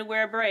you're going to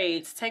wear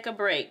braids, take a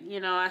break.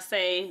 You know, I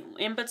say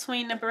in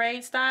between the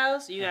braid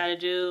styles, you got to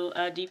do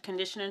a deep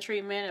conditioning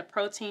treatment, a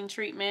protein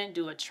treatment,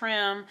 do a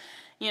trim.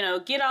 You know,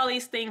 get all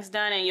these things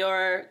done, and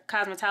your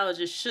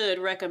cosmetologist should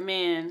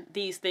recommend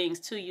these things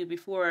to you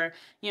before,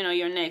 you know,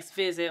 your next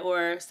visit,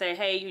 or say,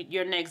 hey,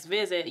 your next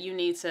visit, you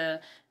need to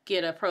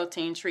get a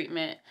protein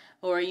treatment,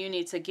 or you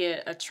need to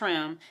get a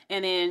trim,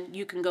 and then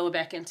you can go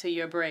back into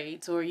your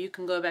braids, or you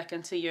can go back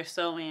into your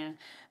sew-in.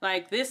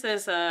 Like, this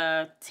is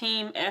a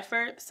team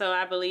effort, so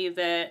I believe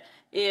that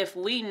if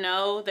we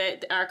know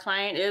that our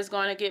client is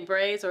going to get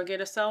braids or get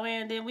a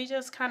sew-in, then we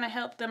just kind of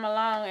help them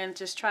along and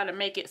just try to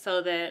make it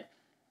so that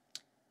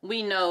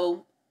we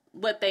know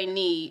what they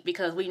need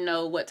because we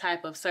know what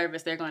type of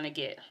service they're going to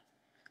get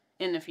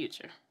in the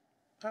future.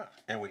 Oh,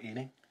 and we're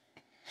eating.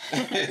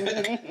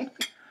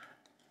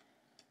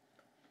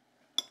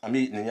 I'm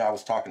eating, and y'all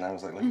was talking. I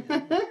was like,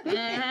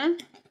 mm-hmm.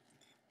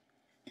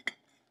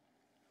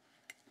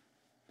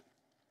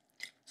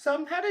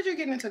 So, how did you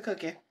get into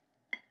cooking?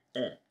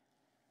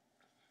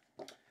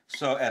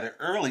 So, at an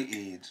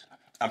early age,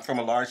 I'm from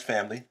a large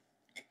family,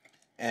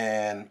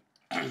 and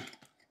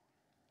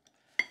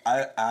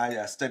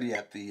I study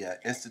at the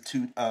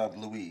Institute of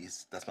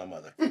Louise. That's my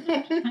mother.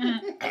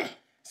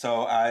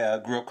 So I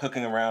grew up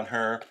cooking around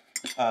her.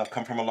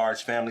 Come from a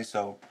large family,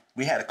 so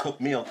we had a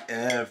cooked meal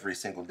every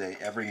single day,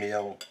 every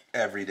meal,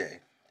 every day.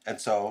 And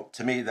so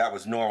to me, that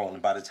was normal.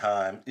 And by the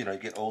time you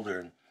get older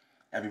and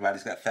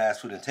everybody's got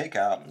fast food and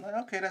takeout, I'm like,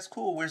 okay, that's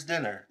cool. Where's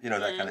dinner?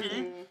 That kind of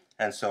thing.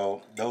 And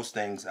so those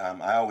things,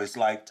 I always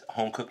liked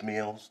home cooked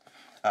meals.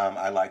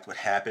 I liked what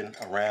happened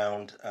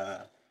around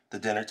the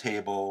dinner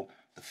table,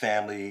 the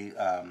family,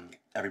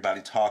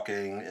 everybody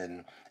talking,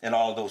 and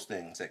all of those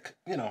things that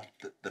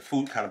the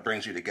food kind of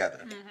brings you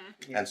together.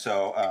 Mm-hmm. Yeah. And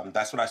so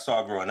that's what I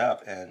saw growing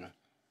up, and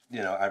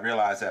I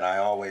realized that I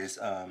always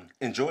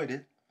enjoyed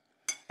it.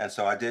 And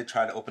so I did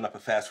try to open up a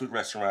fast food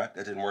restaurant.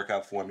 That didn't work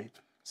out for me.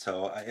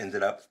 So I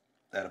ended up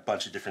at a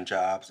bunch of different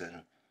jobs,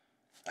 and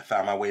I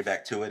found my way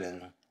back to it,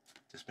 and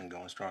just been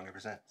going strong ever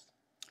since.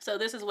 So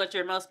this is what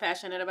you're most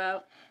passionate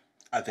about?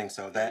 I think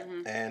so. That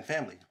and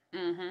family.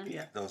 Mm-hmm.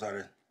 Yeah, those are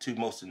the two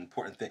most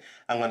important things.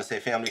 I'm going to say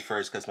family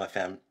first because my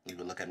family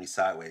would look at me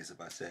sideways if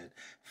I said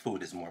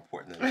food is more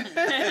important than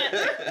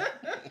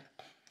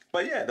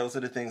But yeah, those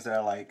are the things that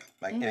I like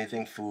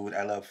anything food.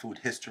 I love food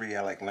history.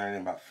 I like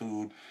learning about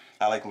food.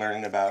 I like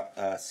learning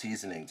about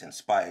seasonings and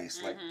spice.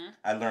 Mm-hmm. Like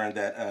I learned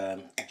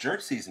that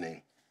jerk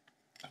seasoning,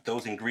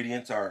 those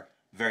ingredients are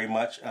very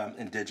much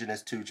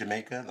indigenous to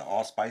Jamaica. The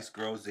allspice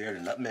grows there. The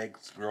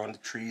nutmegs grow on the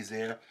trees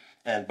there.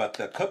 But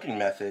the cooking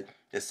method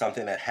is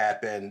something that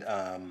happened.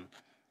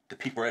 The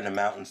people are in the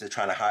mountains. They're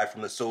trying to hide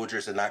from the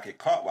soldiers and not get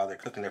caught while they're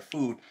cooking their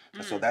food.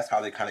 And so that's how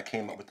they kind of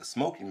came up with the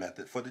smoking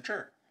method for the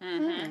jerk.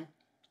 Mm-hmm.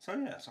 So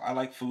yeah, so I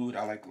like food.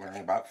 I like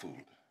learning about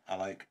food. I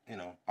like,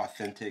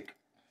 authentic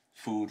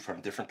food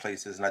from different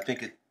places. And I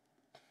think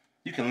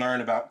you can learn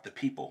about the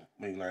people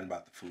when you learn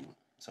about the food.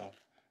 So,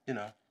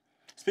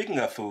 speaking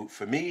of food,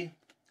 for me,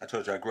 I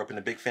told you I grew up in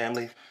a big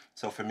family.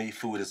 So for me,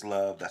 food is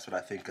love. That's what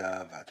I think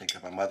of. I think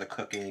of my mother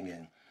cooking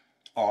and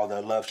all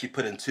the love she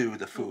put into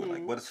the food. Mm-hmm.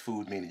 Like, what does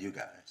food mean to you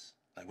guys?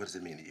 Like, what does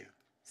it mean to you?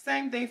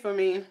 Same thing for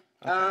me.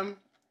 Okay.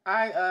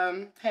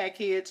 I had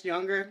kids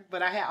younger,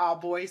 but I had all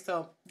boys,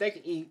 so they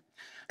can eat.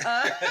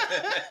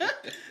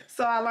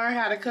 So I learned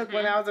how to cook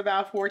when I was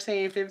about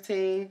 14,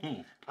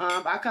 15.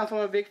 I come from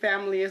a big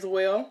family as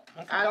well.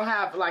 Okay. I don't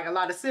have like a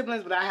lot of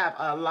siblings, but I have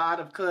a lot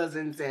of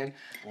cousins, and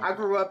I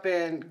grew up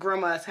in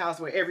grandma's house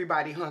where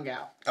everybody hung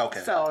out.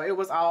 Okay. So it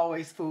was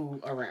always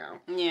food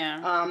around.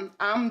 Yeah.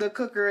 I'm the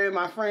cooker in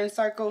my friend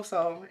circle,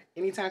 so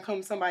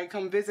anytime somebody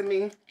come visit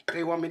me,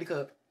 they want me to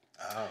cook.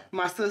 Oh.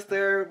 My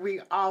sister,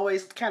 we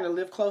always kind of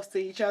live close to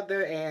each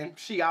other, and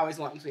she always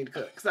wants me to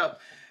cook. So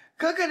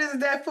cooking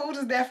food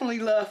is definitely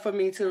love for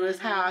me too. It's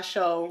how I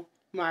show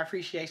my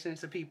appreciation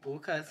to people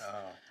because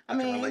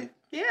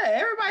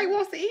everybody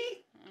wants to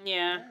eat.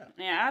 Yeah,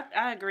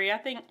 I agree. I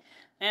think,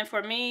 and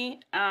for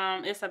me,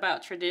 it's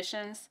about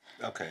traditions.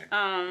 Okay.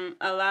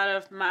 A lot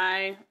of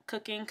my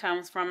cooking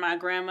comes from my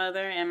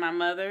grandmother and my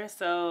mother,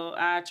 so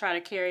I try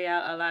to carry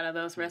out a lot of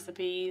those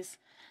recipes.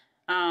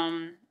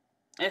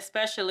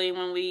 Especially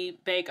when we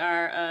bake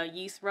our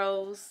yeast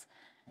rolls.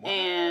 What?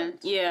 And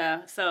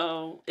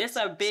so it's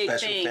a big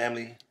special thing.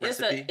 Family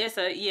recipe? It's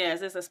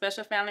a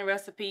special family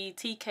recipe,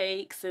 tea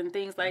cakes and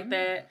things like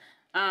that.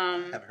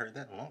 I haven't heard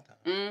that in a long time.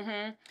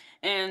 Mm-hmm.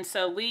 And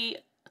so we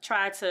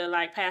try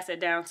to pass it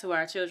down to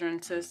our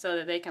children so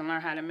that they can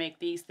learn how to make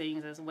these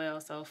things as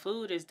well. So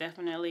food is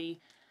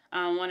definitely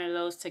one of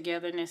those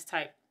togetherness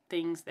type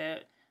things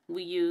that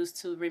we use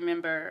to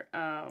remember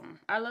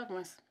our loved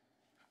ones.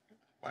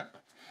 Wow.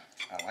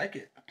 I like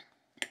it.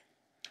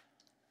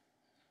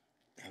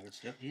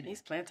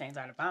 These plantains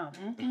are the bomb.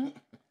 Mm-hmm.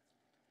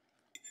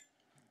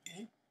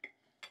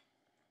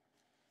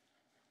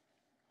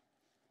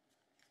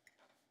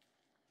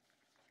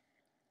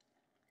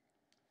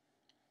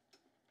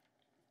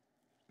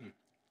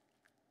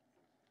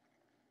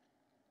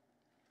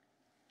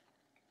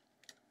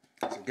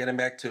 So getting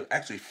back to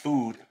actually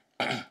food,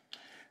 do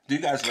you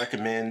guys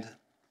recommend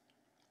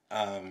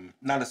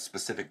not a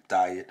specific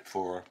diet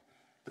for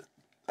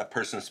a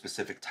person's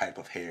specific type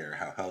of hair,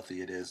 how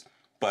healthy it is,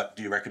 but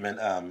do you recommend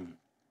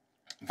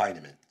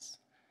vitamins?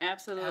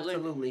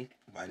 Absolutely.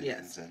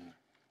 Vitamins. Yes.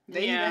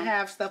 They even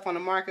have stuff on the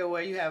market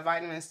where you have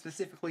vitamins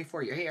specifically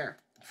for your hair.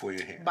 For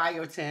your hair.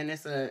 Biotin,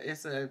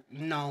 it's a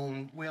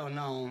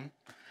well-known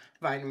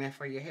vitamin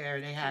for your hair.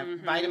 They have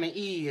vitamin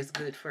E is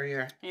good for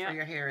your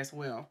hair as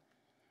well.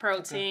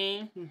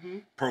 Protein. Okay. Mm-hmm.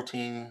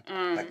 Protein.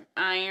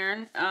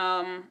 Iron.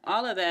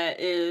 All of that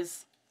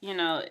is,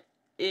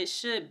 it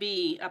should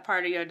be a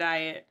part of your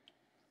diet.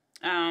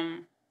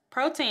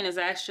 protein is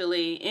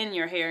actually in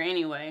your hair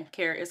anyway.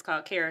 It's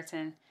called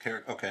keratin.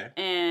 Okay.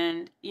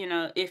 And, you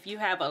know, if you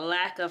have a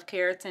lack of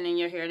keratin in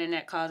your hair, then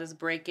that causes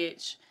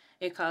breakage.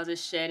 It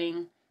causes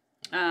shedding.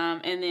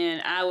 And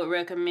then I would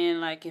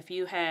recommend, like, if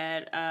you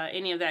had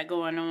any of that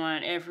going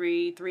on,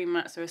 every 3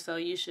 months or so,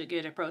 you should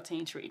get a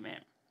protein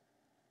treatment.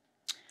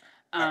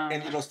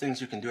 Any of those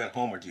things you can do at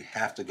home, or do you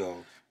have to go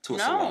to a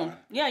salon?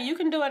 Yeah, you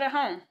can do it at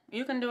home.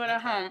 You can do it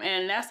at home.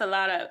 And that's a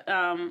lot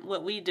of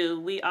what we do.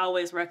 We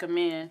always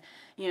recommend,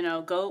 you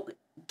know, go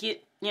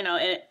get, you know,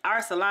 at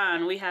our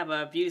salon, we have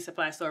a beauty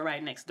supply store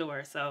right next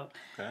door. So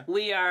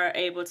we are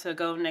able to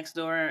go next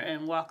door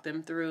and walk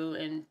them through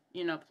and,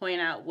 you know, point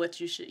out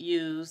what you should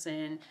use.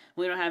 And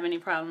we don't have any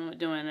problem with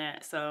doing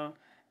that. So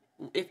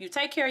if you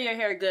take care of your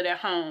hair good at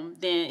home,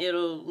 then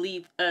it'll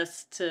leave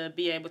us to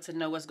be able to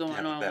know what's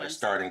going on. A better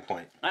starting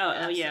point.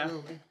 Oh yeah.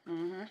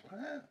 Mm-hmm.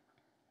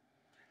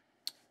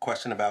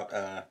 Question about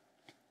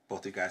both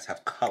of you guys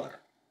have color.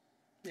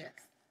 Yes.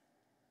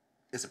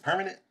 Is it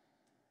permanent?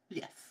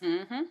 Yes.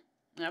 Mm-hmm.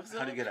 Absolutely.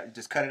 How do you get it? You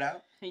just cut it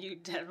out? You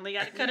definitely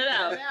got to cut it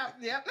out.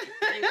 Yep.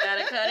 You got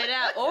to cut it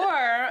out.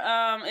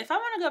 Or if I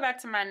want to go back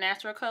to my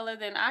natural color,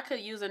 then I could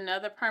use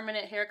another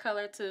permanent hair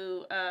color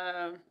to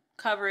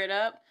cover it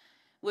up,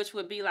 which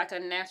would be like a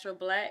natural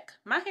black.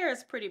 My hair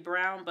is pretty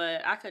brown,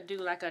 but I could do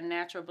like a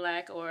natural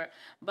black.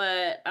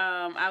 But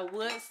I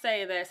would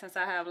say that since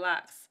I have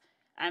locks,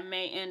 I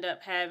may end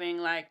up having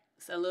like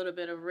a little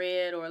bit of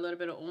red or a little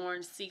bit of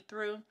orange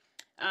see-through.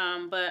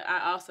 But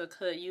I also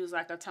could use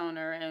like a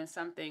toner and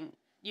something,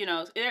 you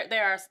know,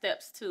 there are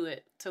steps to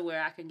it to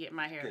where I can get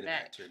my hair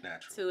back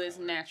to its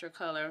natural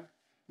color.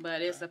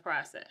 But it's a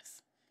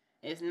process.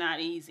 It's not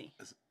easy.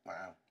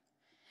 Wow.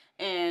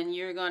 And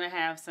you're going to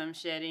have some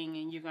shedding,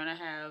 and you're going to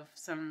have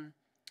some,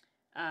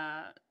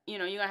 you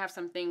know, you're going to have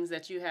some things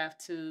that you have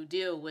to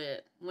deal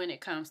with when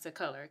it comes to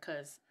color,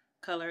 because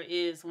color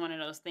is one of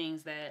those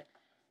things that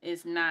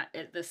is not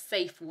the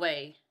safe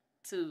way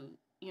to,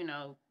 you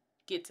know,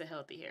 get to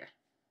healthy hair.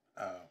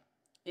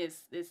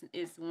 It's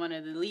one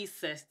of the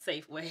least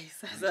safe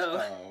ways.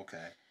 So. Oh,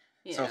 okay.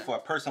 Yeah. So for a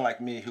person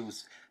like me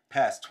who's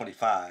past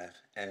 25,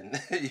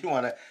 and you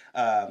want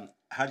to,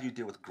 how do you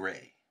deal with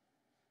gray?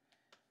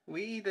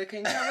 We either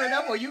can cover it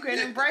up or you can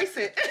embrace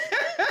it.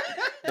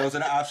 Those are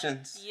the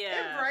options?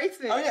 Yeah.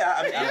 Embrace it. Oh, yeah.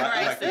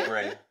 I like the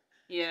gray.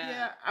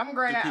 Yeah, I'm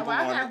gray.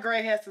 I have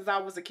gray hair since I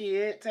was a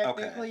kid,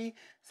 technically. Okay.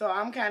 So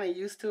I'm kind of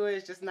used to it.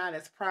 It's just not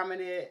as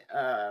prominent.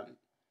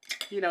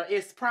 You know,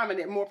 it's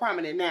more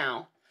prominent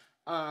now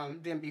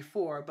than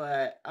before.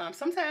 But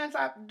sometimes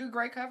I do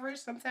gray coverage.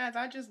 Sometimes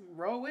I just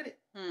roll with it.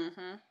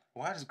 Mm-hmm.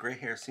 Why does gray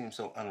hair seem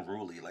so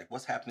unruly? Like,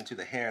 what's happening to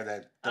the hair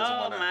that doesn't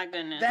want to... Oh, my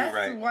goodness.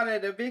 That's one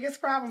of the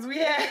biggest problems we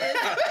have.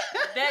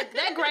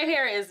 that gray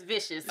hair is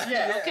vicious.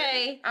 Yeah.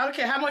 Okay? I don't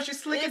care how much you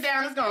slick it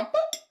down, it's going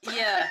boop.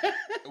 Yeah.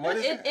 What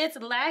is it?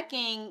 It's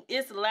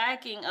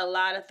lacking a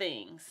lot of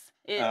things.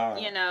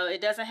 You know,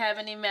 it doesn't have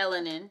any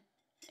melanin,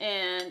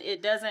 and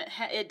it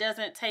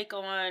doesn't take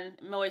on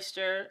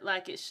moisture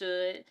like it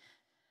should.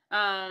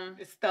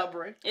 It's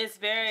stubborn. It's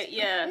very,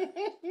 yeah.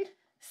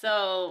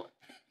 So...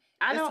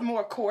 It's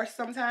more coarse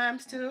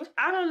sometimes too.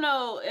 I don't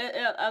know.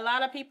 A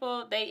lot of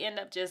people, they end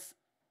up just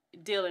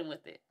dealing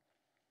with it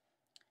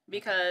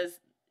because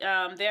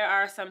there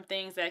are some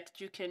things that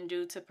you can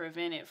do to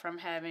prevent it from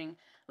having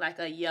like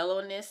a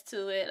yellowness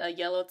to it, a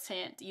yellow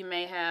tint. You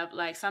may have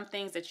like some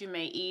things that you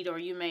may eat or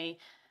you may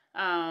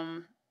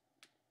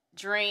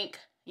drink,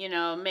 you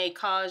know, may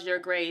cause your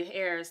gray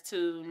hairs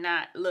to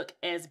not look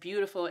as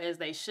beautiful as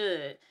they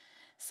should.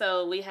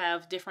 So we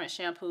have different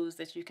shampoos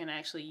that you can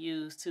actually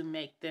use to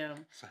make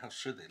them. So how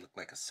should they look?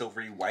 Like a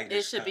silvery whitish?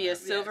 It should be a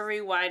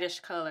silvery whitish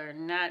color,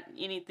 not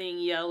anything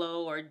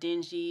yellow or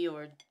dingy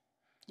or,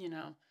 you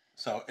know.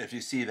 So if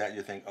you see that,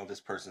 you think, oh, this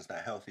person's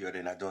not healthy or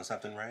they're not doing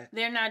something right?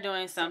 They're not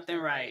doing something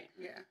right.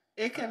 Yeah.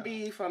 It can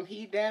be from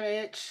heat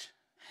damage.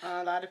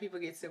 A lot of people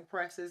get silk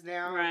presses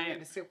now in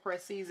the silk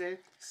press season.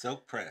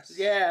 Silk press.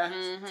 Yeah,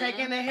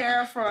 taking the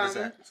hair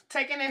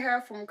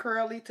from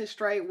curly to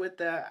straight with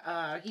the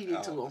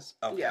heating tool.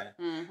 Okay.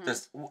 Yeah.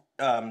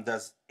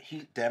 Does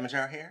heat damage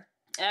our hair?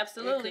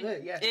 Absolutely. It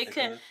could, yes. It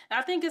can.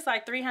 I think it's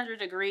like 300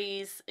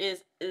 degrees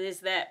is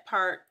that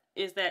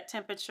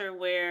temperature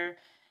where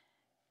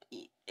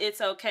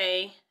it's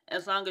okay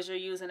as long as you're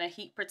using a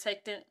heat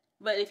protectant.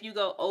 But if you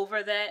go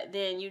over that,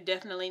 then you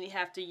definitely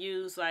have to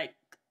use like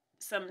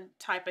some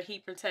type of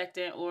heat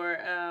protectant or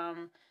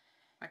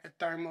like a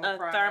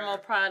thermal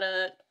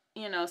product,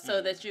 you know,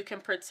 so that you can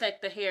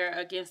protect the hair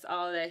against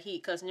all that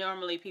heat. Because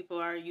normally people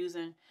are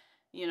using,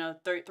 you know,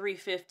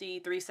 350,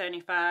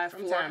 375,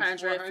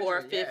 400,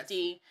 450.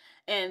 Yes.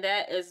 And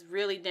that is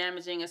really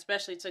damaging,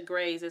 especially to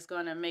grays. It's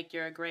going to make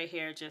your gray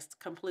hair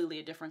just completely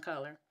a different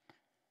color.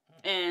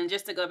 And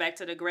just to go back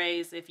to the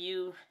grays, if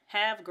you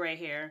have gray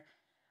hair,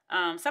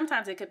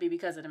 sometimes it could be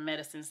because of the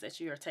medicines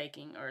that you are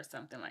taking or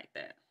something like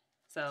that.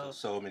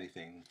 So many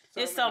things.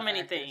 It's so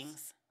many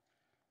things.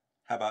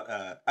 How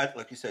about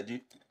like you said, you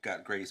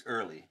got grays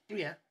early.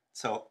 Yeah.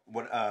 So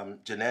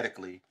what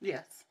genetically?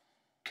 Yes.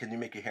 can you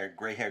make your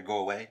gray hair go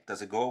away?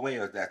 Does it go away,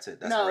 or that's it?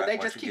 That's no, they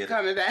just keep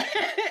coming back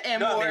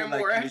and no, more I mean, and like,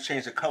 more. Can you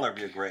change the color of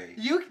your gray?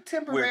 You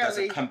temporarily. Where does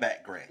it come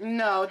back gray?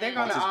 No, they're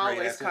gonna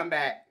always come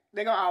back.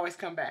 They're gonna always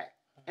come back,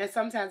 and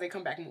sometimes they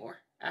come back more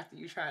after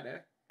you try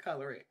to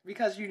color it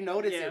because you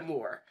notice it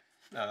more.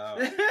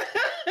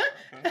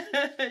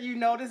 You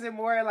notice it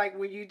more like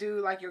when you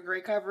do like your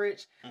gray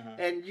coverage,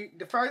 and you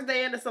the first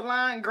day in the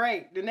salon,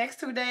 great. The next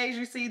 2 days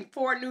you see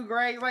 4 new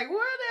grays. Like, where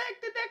the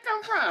heck did that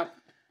come from?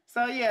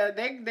 So yeah,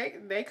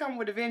 they come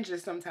with a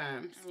vengeance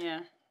sometimes.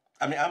 Yeah.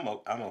 I mean,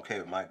 I'm okay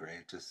with my gray.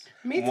 Just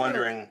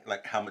wondering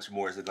like how much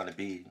more is it going to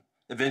be?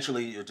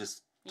 Eventually, you'll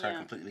just turn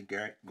completely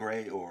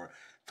gray, or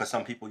for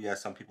some people,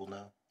 yes, some people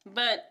no.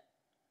 But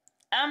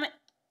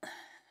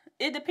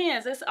it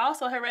depends. It's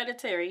also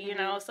hereditary, you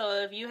know. So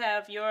if you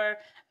have your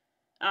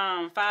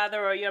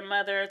father or your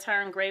mother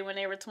turn gray when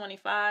they were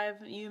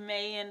 25, you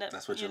may end up.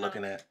 That's what you're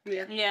looking at.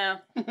 Yeah. Yeah.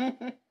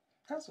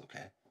 That's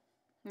okay.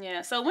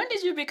 Yeah. So when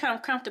did you become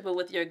comfortable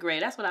with your gray?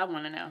 That's what I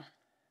want to know.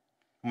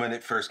 When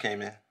it first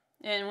came in.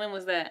 And when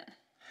was that?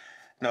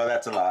 No,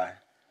 that's a lie.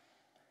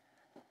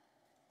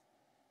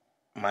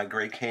 My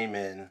gray came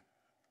in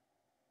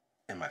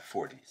my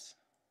 40s.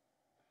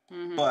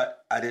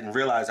 But I didn't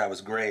realize I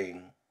was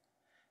graying.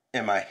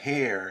 And my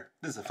hair,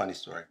 this is a funny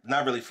story.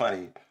 Not really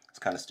funny. It's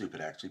kind of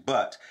stupid, actually.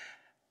 But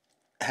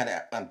I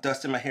had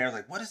dust in my hair. I was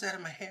like, what is that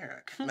in my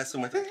hair? I kept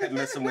messing with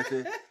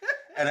it.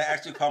 And I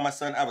actually called my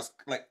son. I was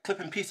like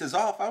clipping pieces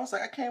off. I was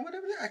like, I can't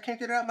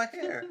get it out of my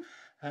hair. And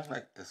I was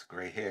like, this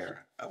gray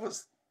hair.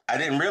 I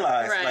didn't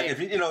realize. Right. Like, if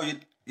you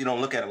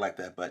don't look at it like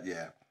that. But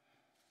yeah,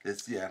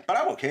 but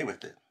I'm okay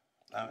with it.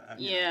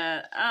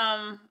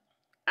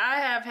 I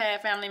have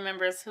had family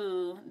members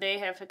who they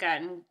have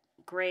gotten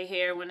gray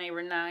hair when they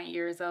were 9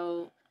 years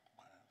old.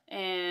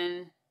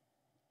 And,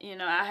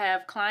 I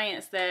have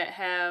clients that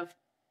have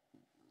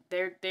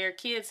their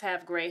kids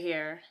have gray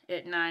hair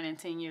at 9 and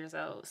 10 years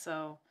old.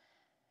 So,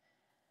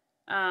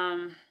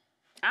 I'm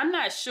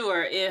not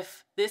sure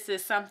if this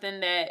is something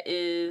that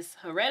is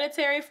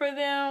hereditary for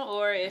them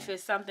or if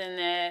it's something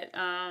that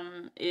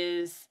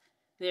is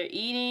their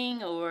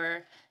eating,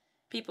 or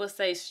people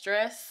say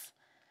stress,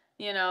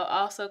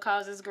 also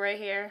causes gray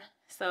hair.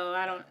 So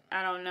I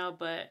don't know,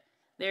 but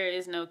there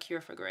is no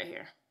cure for gray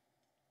hair.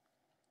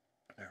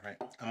 All right.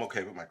 I'm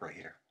okay with my gray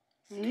hair.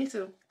 Me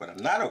too. What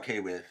I'm not okay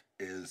with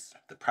is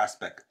the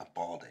prospect of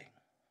balding.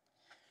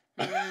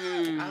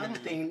 I don't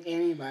think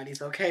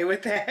anybody's okay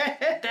with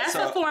that. That's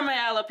a form of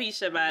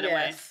alopecia, by the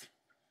way.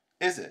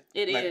 Is it?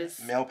 It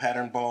is. Male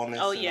pattern baldness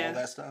and all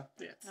that stuff?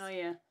 Yes. Oh,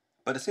 yeah.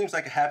 But it seems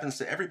like it happens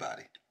to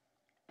everybody.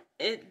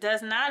 It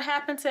does not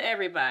happen to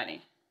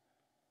everybody.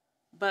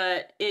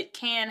 But it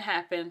can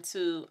happen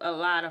to a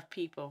lot of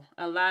people.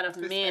 A lot of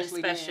men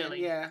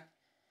especially. Yeah.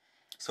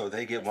 So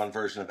they get one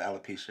version of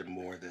alopecia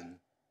more than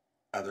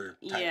other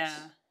types.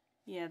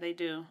 Yeah, they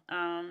do.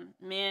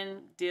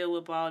 Men deal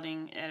with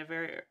balding at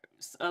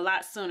a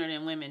lot sooner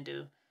than women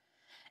do,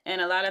 and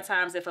a lot of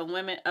times, if a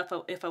woman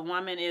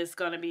is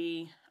going to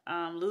be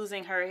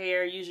losing her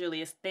hair,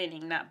 usually it's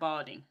thinning, not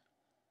balding.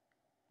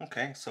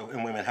 Okay, so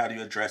in women, how do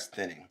you address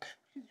thinning?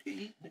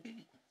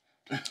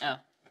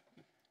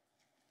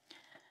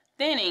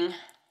 Thinning.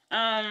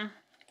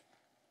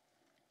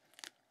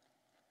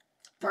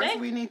 First,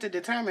 we need to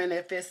determine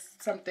if it's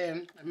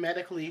something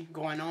medically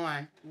going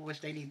on, which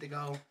they need to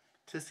go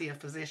to see a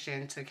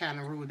physician to kind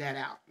of rule that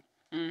out.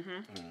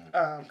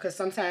 Because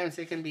sometimes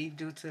it can be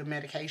due to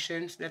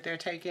medications that they're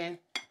taking.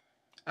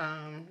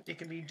 It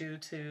can be due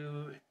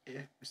to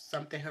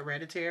something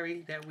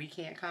hereditary that we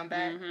can't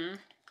combat.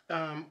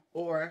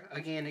 Or,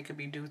 again, it could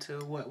be due to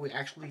what we're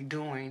actually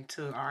doing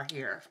to our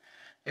hair.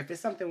 If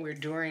it's something we're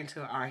doing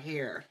to our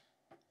hair,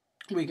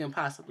 we can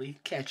possibly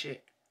catch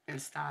it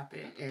and stop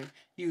it and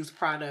use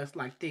products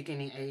like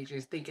thickening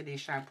agents, thickening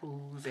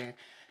shampoos, and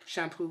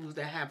shampoos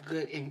that have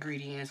good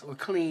ingredients or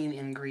clean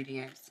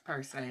ingredients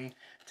per se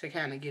to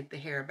kind of get the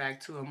hair back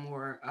to a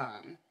more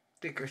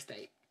thicker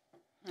state.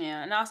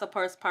 Yeah, and also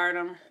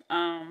postpartum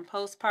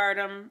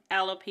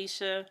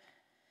alopecia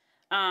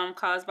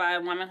caused by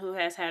a woman who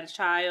has had a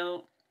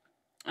child,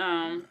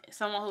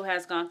 someone who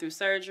has gone through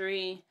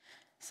surgery,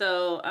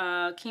 so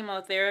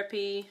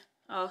chemotherapy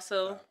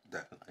also.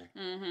 Definitely.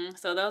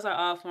 So those are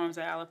all forms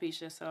of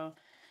alopecia. So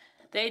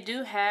they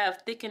do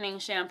have thickening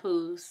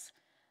shampoos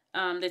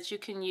that you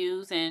can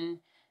use, and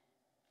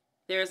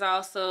there's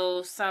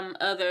also some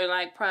other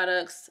like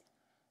products,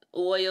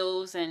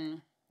 oils,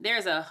 and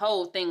there's a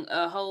whole thing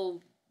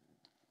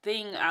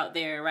out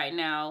there right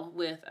now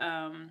with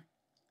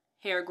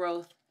hair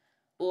growth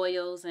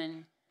oils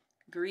and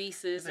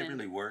greases. Do they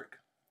really work?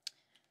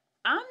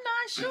 I'm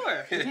not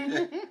sure.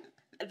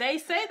 They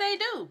say they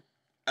do.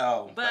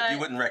 Oh, but you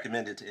wouldn't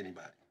recommend it to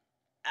anybody?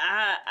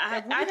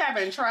 I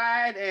haven't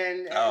tried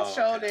and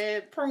showed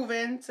it,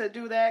 proven to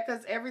do that,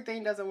 because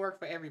everything doesn't work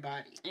for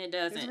everybody. It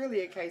doesn't. It's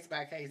really a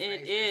case-by-case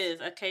basis. It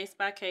is a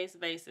case-by-case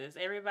basis.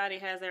 Everybody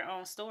has their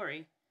own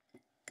story.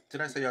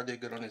 Did I say y'all did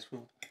good on this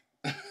food?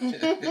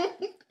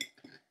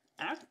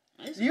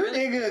 It's You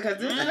did good, because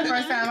this is the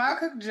first time I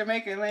cooked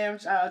Jamaican lamb,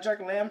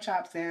 jerk lamb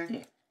chops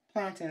and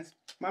plantains.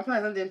 My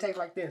plantains didn't taste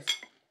like this.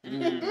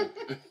 Mine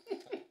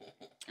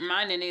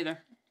didn't either.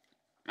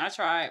 I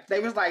tried. They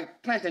was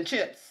like plantain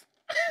chips.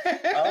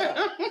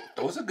 Oh,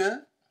 those are good.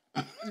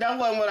 That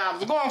wasn't what I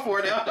was going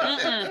for,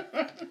 though.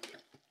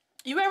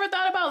 You ever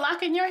thought about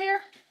locking your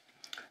hair?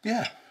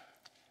 Yeah,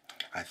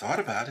 I thought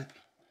about it.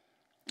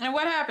 And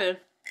what happened?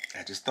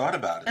 I just thought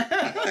about it.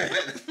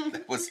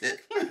 That was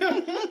it.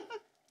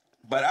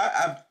 But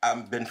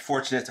I've been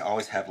fortunate to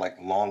always have like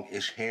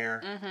long-ish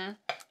hair. Mm-hmm.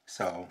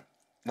 So,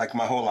 like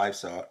my whole life,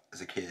 so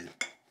as a kid,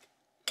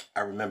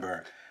 I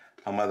remember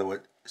my mother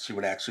would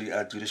actually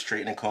do the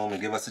straightening comb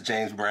and give us a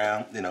James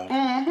Brown. You know,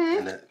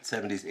 in the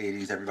 70s,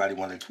 80s, everybody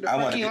wanted. I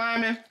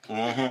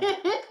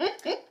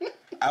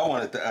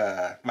wanted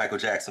the Michael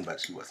Jackson, but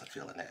she wasn't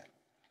feeling that.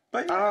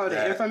 But yeah,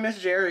 the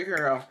infamous Jerry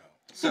curl.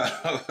 So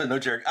no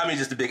jerk. I mean,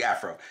 just a big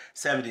afro.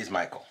 70s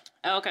Michael.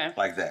 Okay.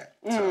 Like that.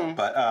 So,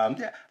 but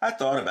yeah, I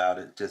thought about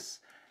it.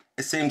 Just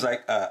it seems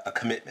like a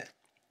commitment.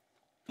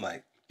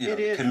 Like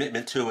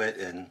commitment to it,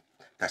 and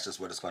that's just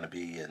what it's going to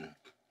be. And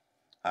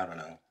I don't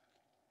know.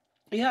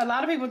 Yeah, a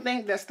lot of people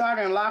think that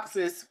starting locks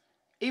is,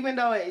 even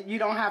though you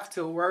don't have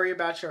to worry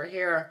about your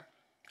hair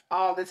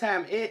all the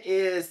time, it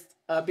is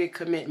a big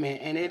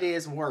commitment and it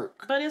is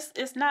work. But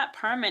it's not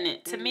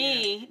permanent to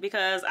me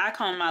because I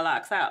comb my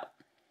locks out.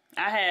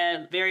 I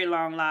had very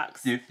long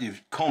locks.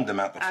 You've combed them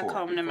out before? I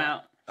combed them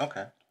out.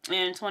 Okay.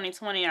 In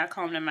 2020, I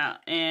combed them out,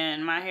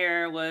 and my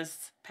hair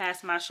was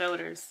past my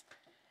shoulders.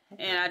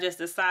 Okay. And I just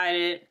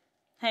decided,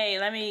 hey,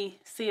 let me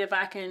see if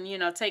I can,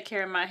 take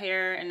care of my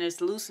hair in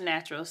this loose,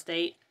 natural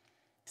state.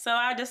 So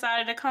I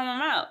decided to comb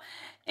them out.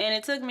 And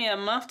it took me a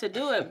month to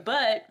do it,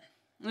 but,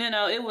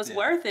 it was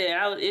worth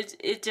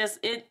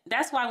it.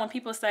 That's why when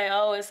people say,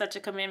 oh, it's such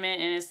a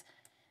commitment and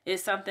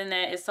it's something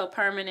that is so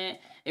permanent,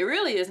 it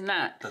really is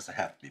not. It doesn't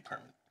have to be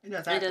permanent.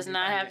 It does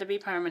not have to be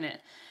permanent.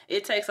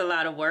 It takes a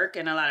lot of work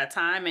and a lot of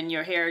time, and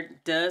your hair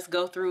does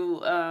go through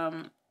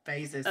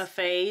phases. A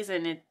phase,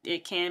 and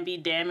it can be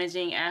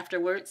damaging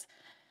afterwards.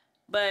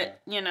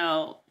 But,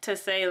 to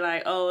say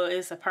like, oh,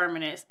 it's a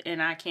permanent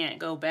and I can't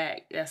go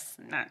back, that's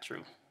not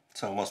true.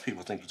 So most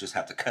people think you just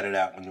have to cut it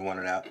out when you want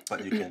it out,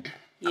 but you can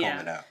comb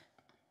it out.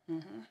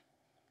 Mm-hmm.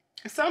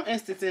 In some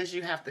instances,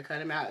 you have to cut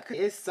them out.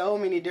 It's so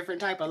many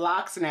different type of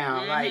locks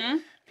now. Mm-hmm. Like,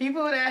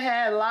 people that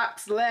had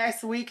locks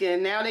last week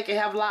and now they can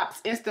have locks,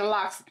 instant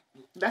locks.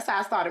 That's how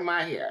I started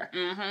my hair.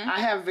 Mm-hmm. I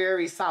have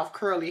very soft,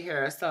 curly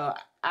hair. So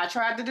I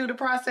tried to do the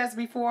process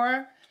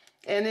before,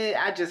 and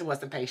I just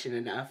wasn't patient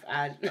enough.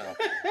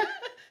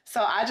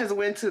 So I just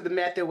went to the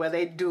method where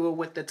they do it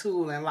with the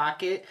tool and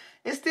lock it.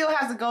 It still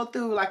has to go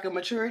through like a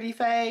maturity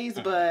phase,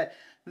 but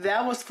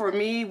that was for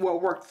me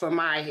what worked for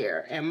my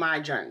hair and my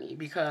journey,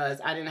 because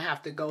I didn't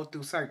have to go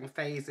through certain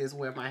phases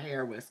where my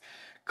hair was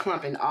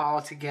clumping all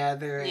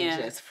together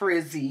and just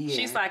frizzy.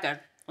 She's like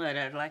a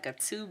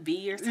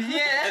 2B or something.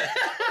 Yeah.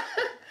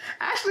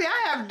 Actually,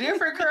 I have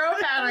different curl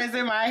patterns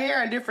in my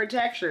hair and different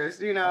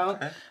textures,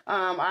 Okay.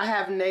 I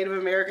have Native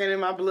American in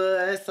my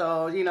blood,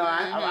 so,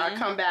 I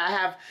come back, I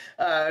have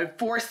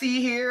 4C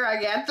here,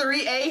 I got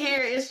 3A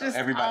here, it's just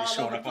everybody all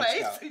showing over up the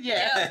place.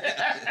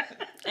 Yeah.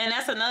 And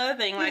that's another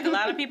thing, like a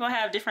lot of people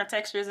have different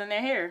textures in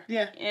their hair.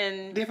 Yeah.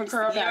 And different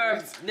curl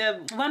patterns.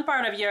 The one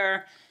part of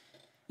your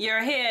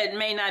head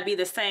may not be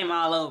the same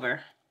all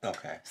over.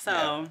 Okay.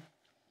 So,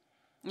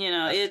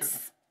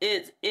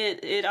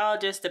 it all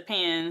just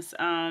depends.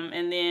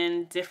 And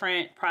then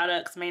different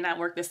products may not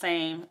work the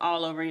same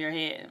all over your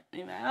head.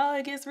 You're like, oh,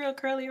 it gets real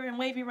curly and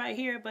wavy right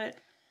here, but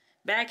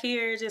back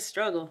here, just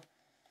struggle.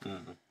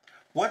 Mm-hmm.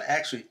 What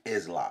actually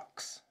is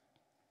locks?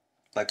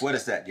 Like, what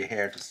is that? Your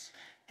hair just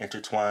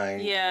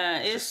intertwined? Yeah,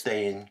 it's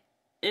staying.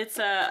 It's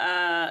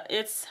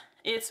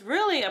it's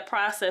really a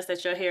process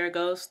that your hair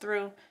goes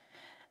through.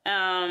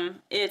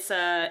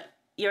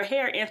 Your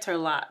hair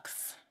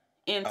interlocks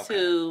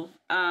into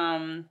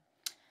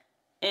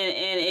and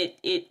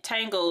it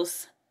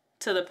tangles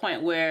to the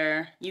point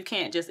where you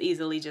can't just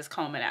easily just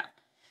comb it out.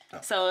 Oh.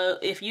 So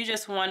if you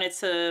just wanted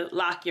to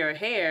lock your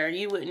hair,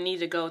 you wouldn't need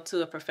to go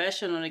to a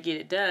professional to get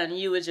it done.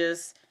 You would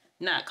just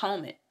not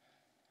comb it.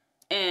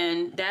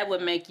 And that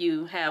would make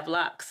you have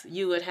locks.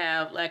 You would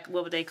have, like,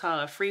 what would they call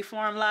a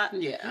freeform lock?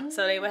 Yeah.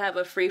 So they would have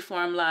a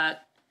freeform lock.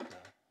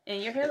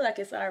 And your hair lock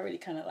is already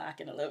kind of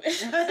locking a little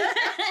bit.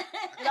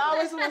 It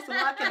always wants to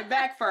lock in the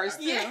back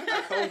first. Yeah.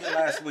 I combed it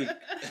last week.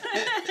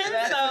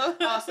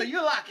 So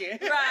you're locking.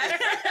 Right.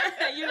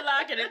 You're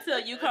locking until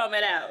you comb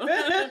it out.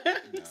 No.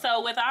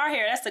 So with our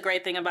hair, that's the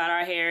great thing about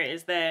our hair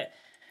is that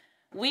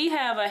we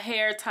have a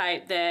hair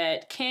type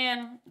that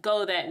can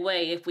go that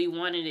way if we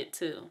wanted it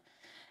to.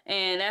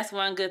 And that's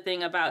one good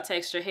thing about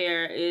texture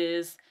hair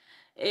is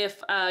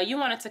if you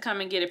wanted to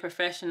come and get it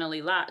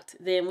professionally locked,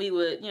 then we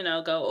would,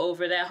 go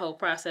over that whole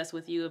process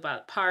with you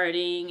about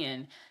parting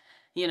and,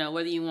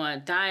 whether you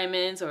want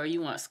diamonds or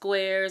you want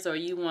squares or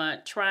you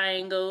want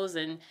triangles.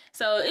 And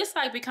so it's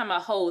like become a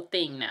whole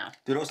thing now.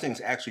 Do those things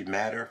actually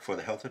matter for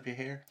the health of your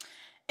hair?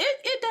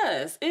 It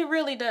does. It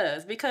really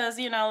does. Because,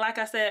 you know, like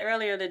I said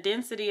earlier, the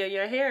density of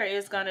your hair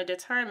is going to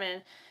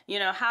determine, you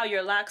know, how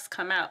your locks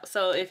come out.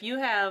 So if you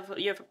have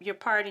your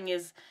parting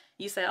is,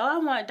 you say, oh, I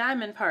want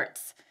diamond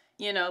parts,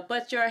 you know,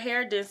 but your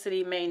hair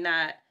density may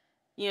not,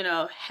 you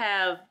know,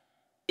 have,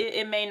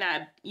 it may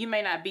not, you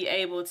may not be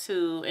able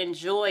to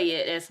enjoy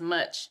it as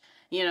much,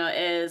 you know,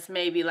 as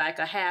maybe like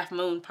a half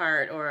moon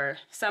part or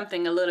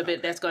something a little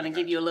bit that's going to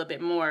give you a little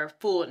bit more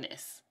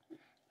fullness.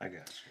 I got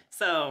you.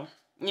 So,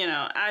 you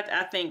know,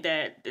 I think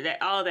that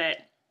all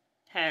that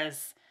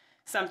has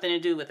something to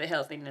do with the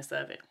healthiness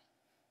of it.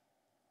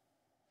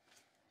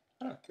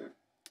 Okay.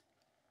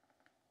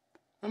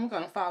 I'm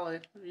going to follow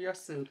your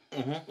suit.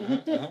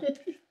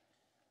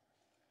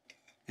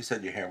 You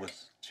said your hair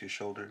was 2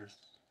 shoulders?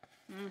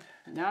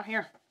 Down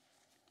here.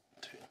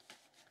 2.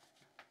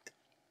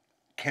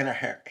 Can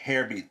our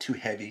hair be too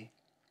heavy?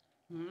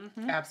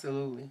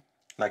 Absolutely.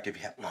 Like if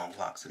you have long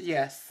locks?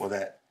 Yes. Will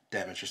that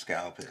damage your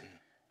scalp? And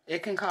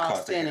it can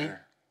cause thinning.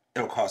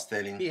 It'll cause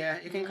thinning? Yeah,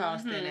 it can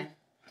cause thinning.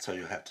 So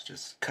you'll have to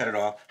just cut it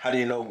off. How do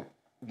you know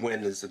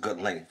when is a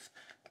good length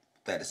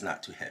that is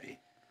not too heavy?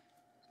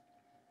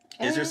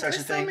 Is there such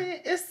a thing?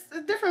 It's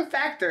different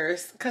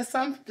factors, because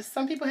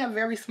some people have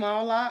very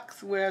small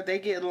locks where they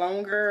get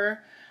longer,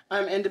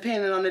 and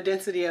depending on the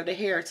density of the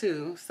hair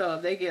too. So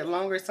if they get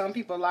longer, some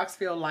people locks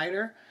feel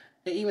lighter,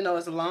 and even though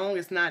it's long,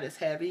 it's not as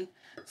heavy.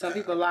 Some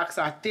people locks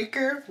are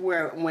thicker,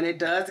 where when it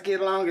does get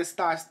long, it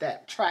starts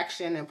that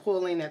traction and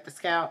pulling at the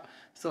scalp,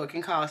 so it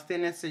can cause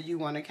thinness. So you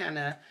want to kind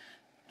of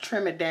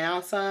trim it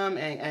down some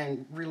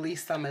and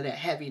release some of that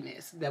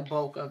heaviness, the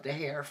bulk of the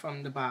hair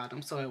from the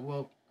bottom, so it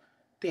will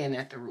thin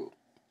at the root.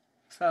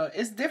 So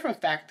it's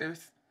different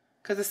factors,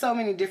 because there's so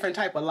many different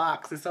type of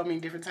locks and so many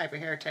different type of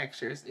hair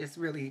textures. It's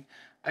really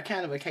a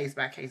kind of a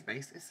case-by-case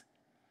basis.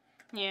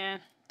 Yeah.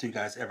 Do you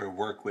guys ever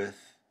work with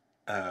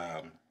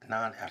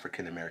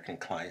non-African American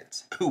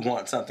clients who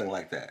want something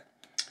like that?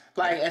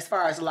 Like as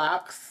far as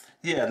locks?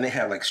 Yeah, and they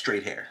have like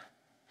straight hair.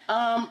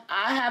 I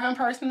haven't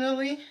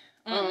personally.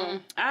 I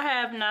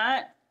have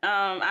not.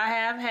 I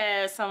have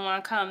had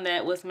someone come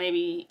that was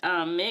maybe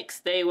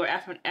mixed. They were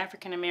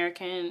African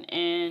American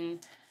and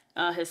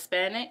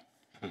Hispanic,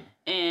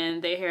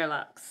 and their hair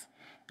locks.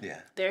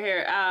 Yeah. Their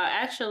hair.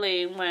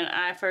 Actually, when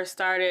I first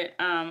started,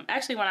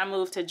 when I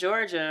moved to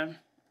Georgia,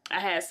 I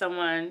had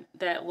someone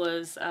that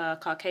was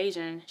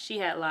Caucasian. She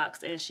had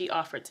locks, and she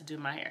offered to do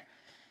my hair.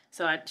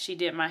 So she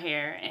did my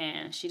hair,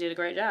 and she did a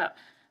great job.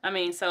 I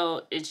mean,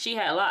 she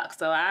had locks,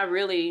 so I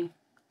really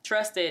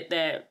trusted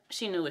that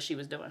she knew what she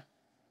was doing.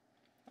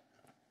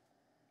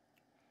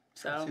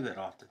 So I don't see that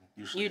often.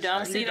 Usually you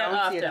don't see that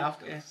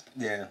often.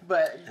 Yeah.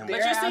 But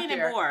you're seeing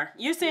it more.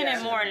 You're seeing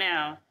it more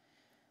now.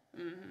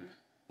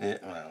 Yeah,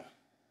 well.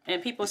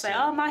 And people say,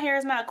 "Oh, my hair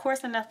is not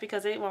coarse enough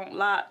because it won't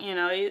lock." You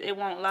know, it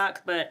won't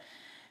lock. But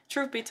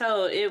truth be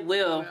told, it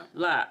will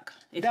lock.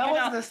 That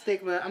was the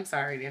stigma. I'm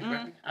sorry to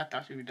interrupt you. I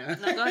thought you were done.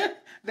 No, go ahead.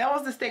 That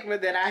was the stigma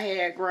that I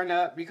had growing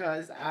up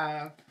because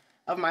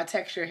of my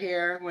texture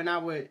hair. When I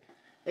would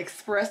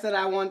express that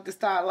I wanted to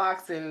start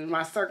locks in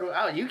my circle,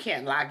 oh, you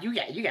can't lock. You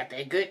got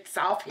that good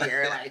soft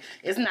hair. Like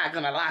it's not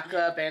gonna lock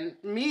up. And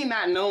me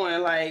not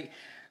knowing, like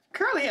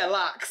Curly had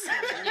locks.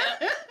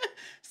 Yep.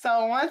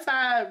 So once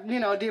I,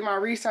 did my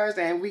research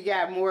and we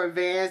got more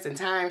advanced and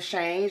times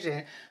changed,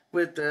 and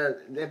with the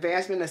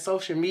advancement of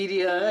social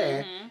media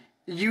and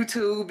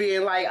YouTube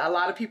being like a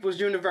lot of people's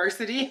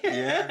university.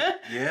 Yeah.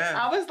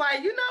 I was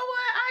like, you know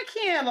what? I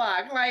can't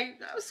lock.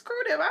 Like, screw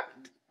them.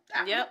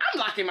 I'm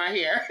locking my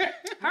hair.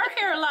 Her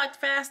hair locked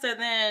faster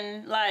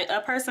than like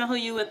a person who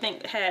you would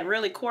think had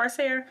really coarse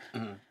hair.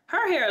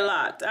 Her hair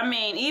locked. I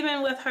mean,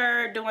 even with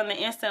her doing the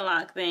instant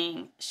lock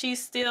thing, she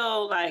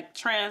still like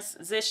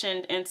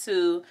transitioned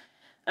into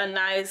a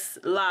nice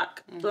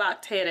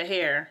locked head of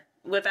hair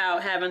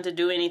without having to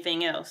do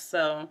anything else.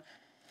 So,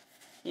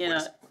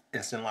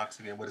 instant locks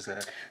again, what is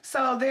that?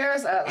 So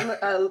there's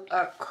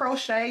a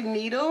crochet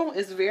needle.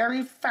 It's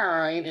very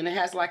fine and it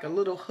has like a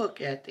little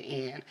hook at the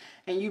end.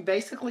 And you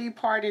basically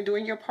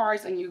doing your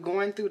parts and you're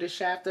going through the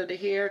shaft of the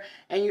hair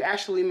and you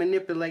actually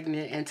manipulating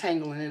it and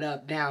tangling it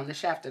up down the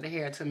shaft of the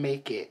hair to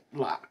make it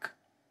lock.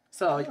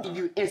 So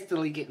you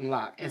instantly getting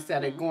locked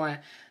instead of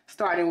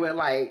starting with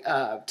like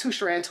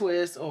 2-strand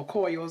twists or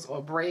coils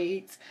or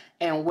braids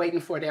and waiting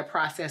for that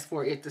process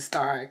for it to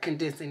start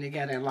condensing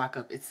together and lock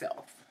up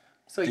itself.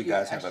 So do you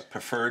guys have a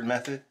preferred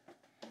method?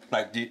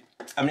 Like,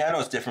 I know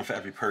it's different for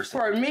every person.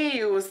 For me,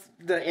 it was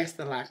the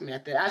instant lock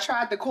method. I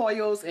tried the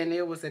coils, and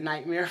it was a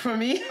nightmare for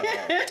me.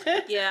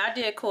 Yeah, I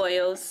did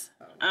coils.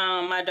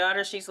 My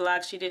daughter, she's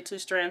locked. She did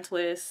 2-strand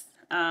twists.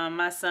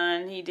 My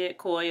son, he did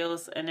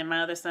coils, and then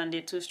my other son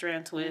did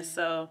 2-strand twists.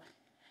 So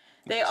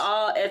they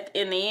all,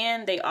 in the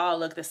end, they all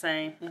look the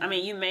same. I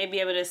mean, you may be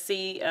able to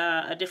see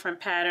a different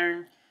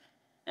pattern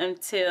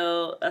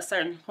until a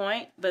certain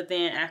point, but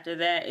then after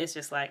that, it's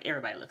just like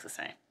everybody looks the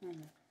same.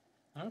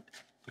 You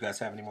guys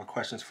have any more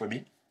questions for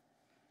me?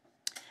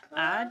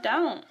 I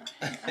don't.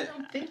 I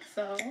don't think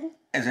so.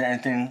 Is there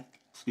anything,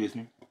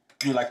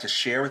 you'd like to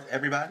share with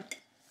everybody?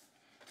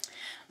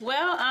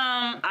 Well,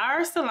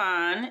 our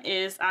salon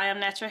is I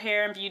Am Natural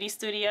Hair and Beauty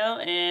Studio,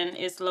 and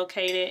it's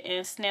located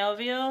in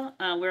Snellville.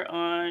 We're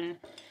on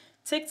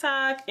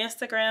TikTok,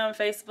 Instagram,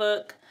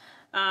 Facebook.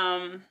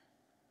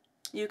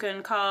 You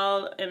can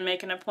call and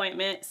make an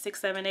appointment,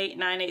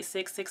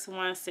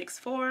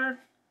 678-986-6164,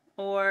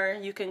 or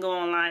you can go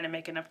online and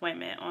make an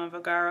appointment on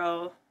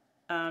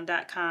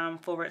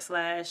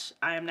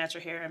vagaro.com/I Am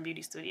Natural Hair and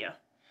Beauty Studio.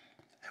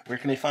 Where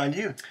can they find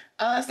you?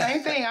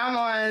 Same thing. I'm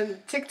on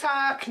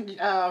TikTok,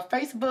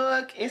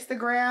 Facebook,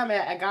 Instagram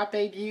at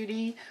Agape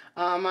Beauty.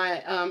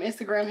 My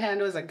Instagram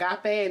handle is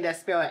Agape, and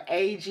that's spelled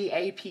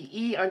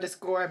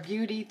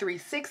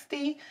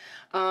AGAPE_beauty360.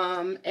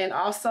 And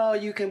also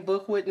you can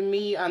book with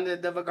me under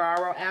the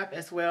Vagaro app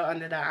as well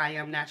under the I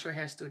Am Natural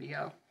Hair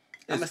Studio.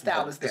 I'm a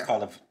stylist there. It's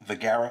called a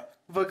Vagaro?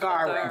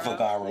 Vagaro.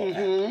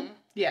 Vagaro app.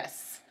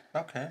 Yes.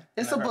 Okay.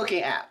 It's a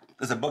booking app.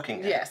 It's a booking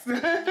app. Yes. You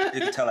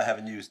can tell I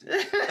haven't used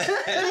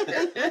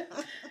it.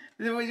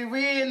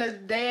 We're in the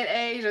day and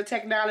age of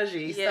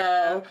technology, Yeah.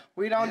 so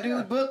we don't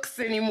do books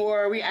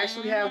anymore. We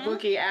actually have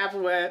booking apps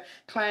where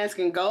clients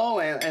can go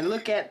and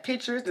look at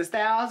pictures, the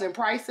styles and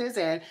prices,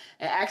 and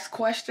ask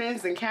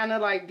questions and kind of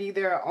like be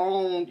their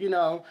own,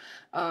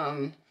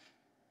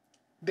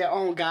 their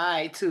own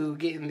guide to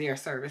getting their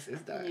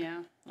services done.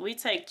 Yeah. We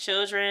take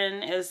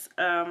children as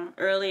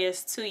early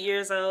as 2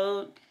 years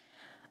old.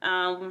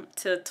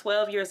 To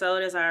 12 years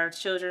old is our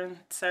children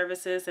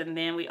services, and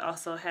then we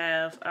also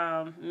have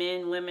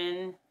men,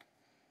 women,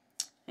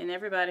 and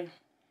everybody.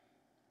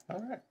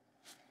 All right.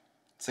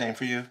 Same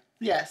for you?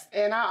 Yes,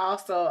 and I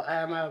also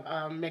am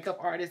a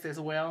makeup artist as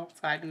well,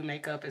 so I do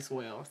makeup as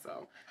well.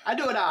 So I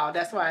do it all.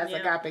 That's why it's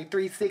Agape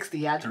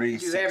 360. I do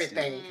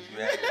everything.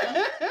 Yeah.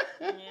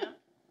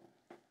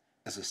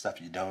 It's the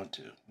stuff you don't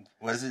do.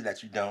 What is it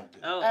that you don't do?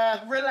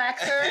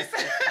 Relaxers,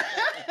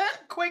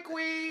 quick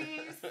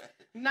weaves,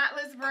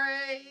 knotless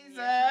braids.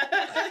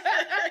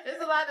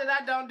 There's a lot that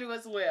I don't do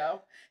as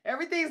well.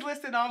 Everything's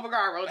listed on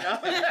Vagaro, though.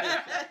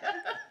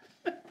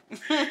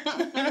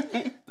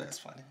 That's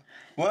funny.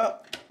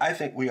 Well, I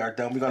think we are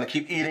done. We're going to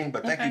keep eating,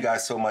 but thank you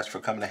guys so much for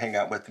coming to hang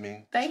out with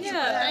me. Thank you for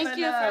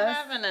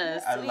having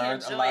us. I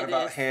learned a lot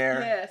about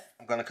hair. Yes.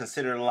 I'm going to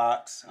consider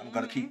locks. I'm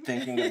going to keep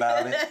thinking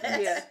about it.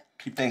 Yeah.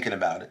 Keep thinking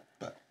about it,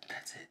 but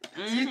that's it.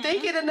 You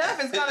think it enough,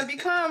 it's going to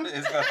become...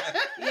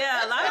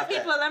 Yeah, a lot of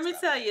people, let me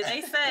tell you, they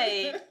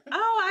say,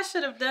 oh, I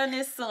should have done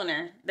this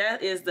sooner.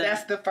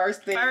 That's the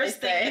first thing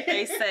that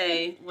they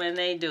say when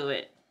they do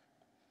it.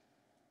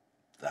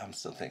 I'm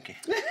still thinking.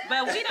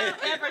 But we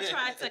don't ever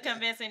try to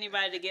convince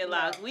anybody to get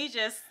locks. We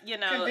just,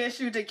 convince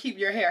you to keep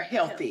your hair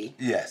healthy.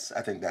 Yes,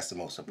 I think that's the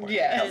most important.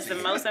 Yeah, it's the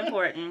most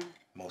important.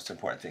 Most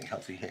important thing,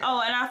 healthy hair.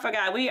 Oh, and I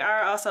forgot, we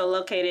are also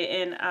located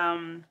in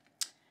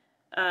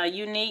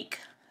Unique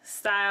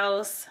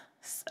Styles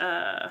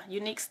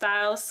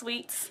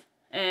Suites,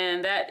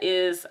 and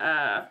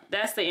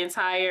that's the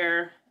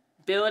entire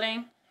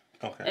building.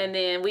 Okay. And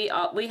then we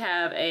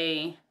have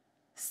a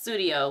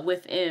studio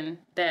within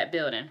that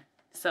building.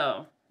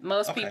 So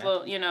most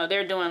people,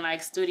 they're doing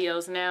like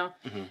studios now,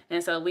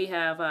 and so we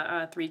have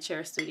a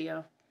 3-chair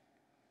studio.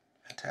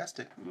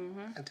 Fantastic.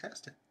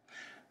 Fantastic.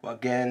 Well,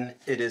 again,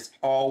 it is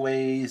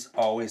always,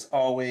 always,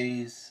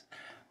 always,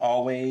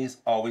 always,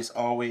 always,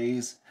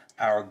 always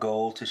our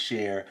goal to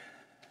share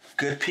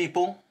good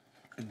people,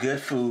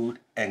 good food,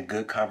 and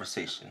good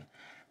conversation.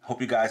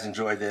 Hope you guys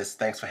enjoy this.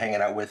 Thanks for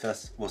hanging out with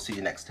us. We'll see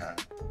you next time.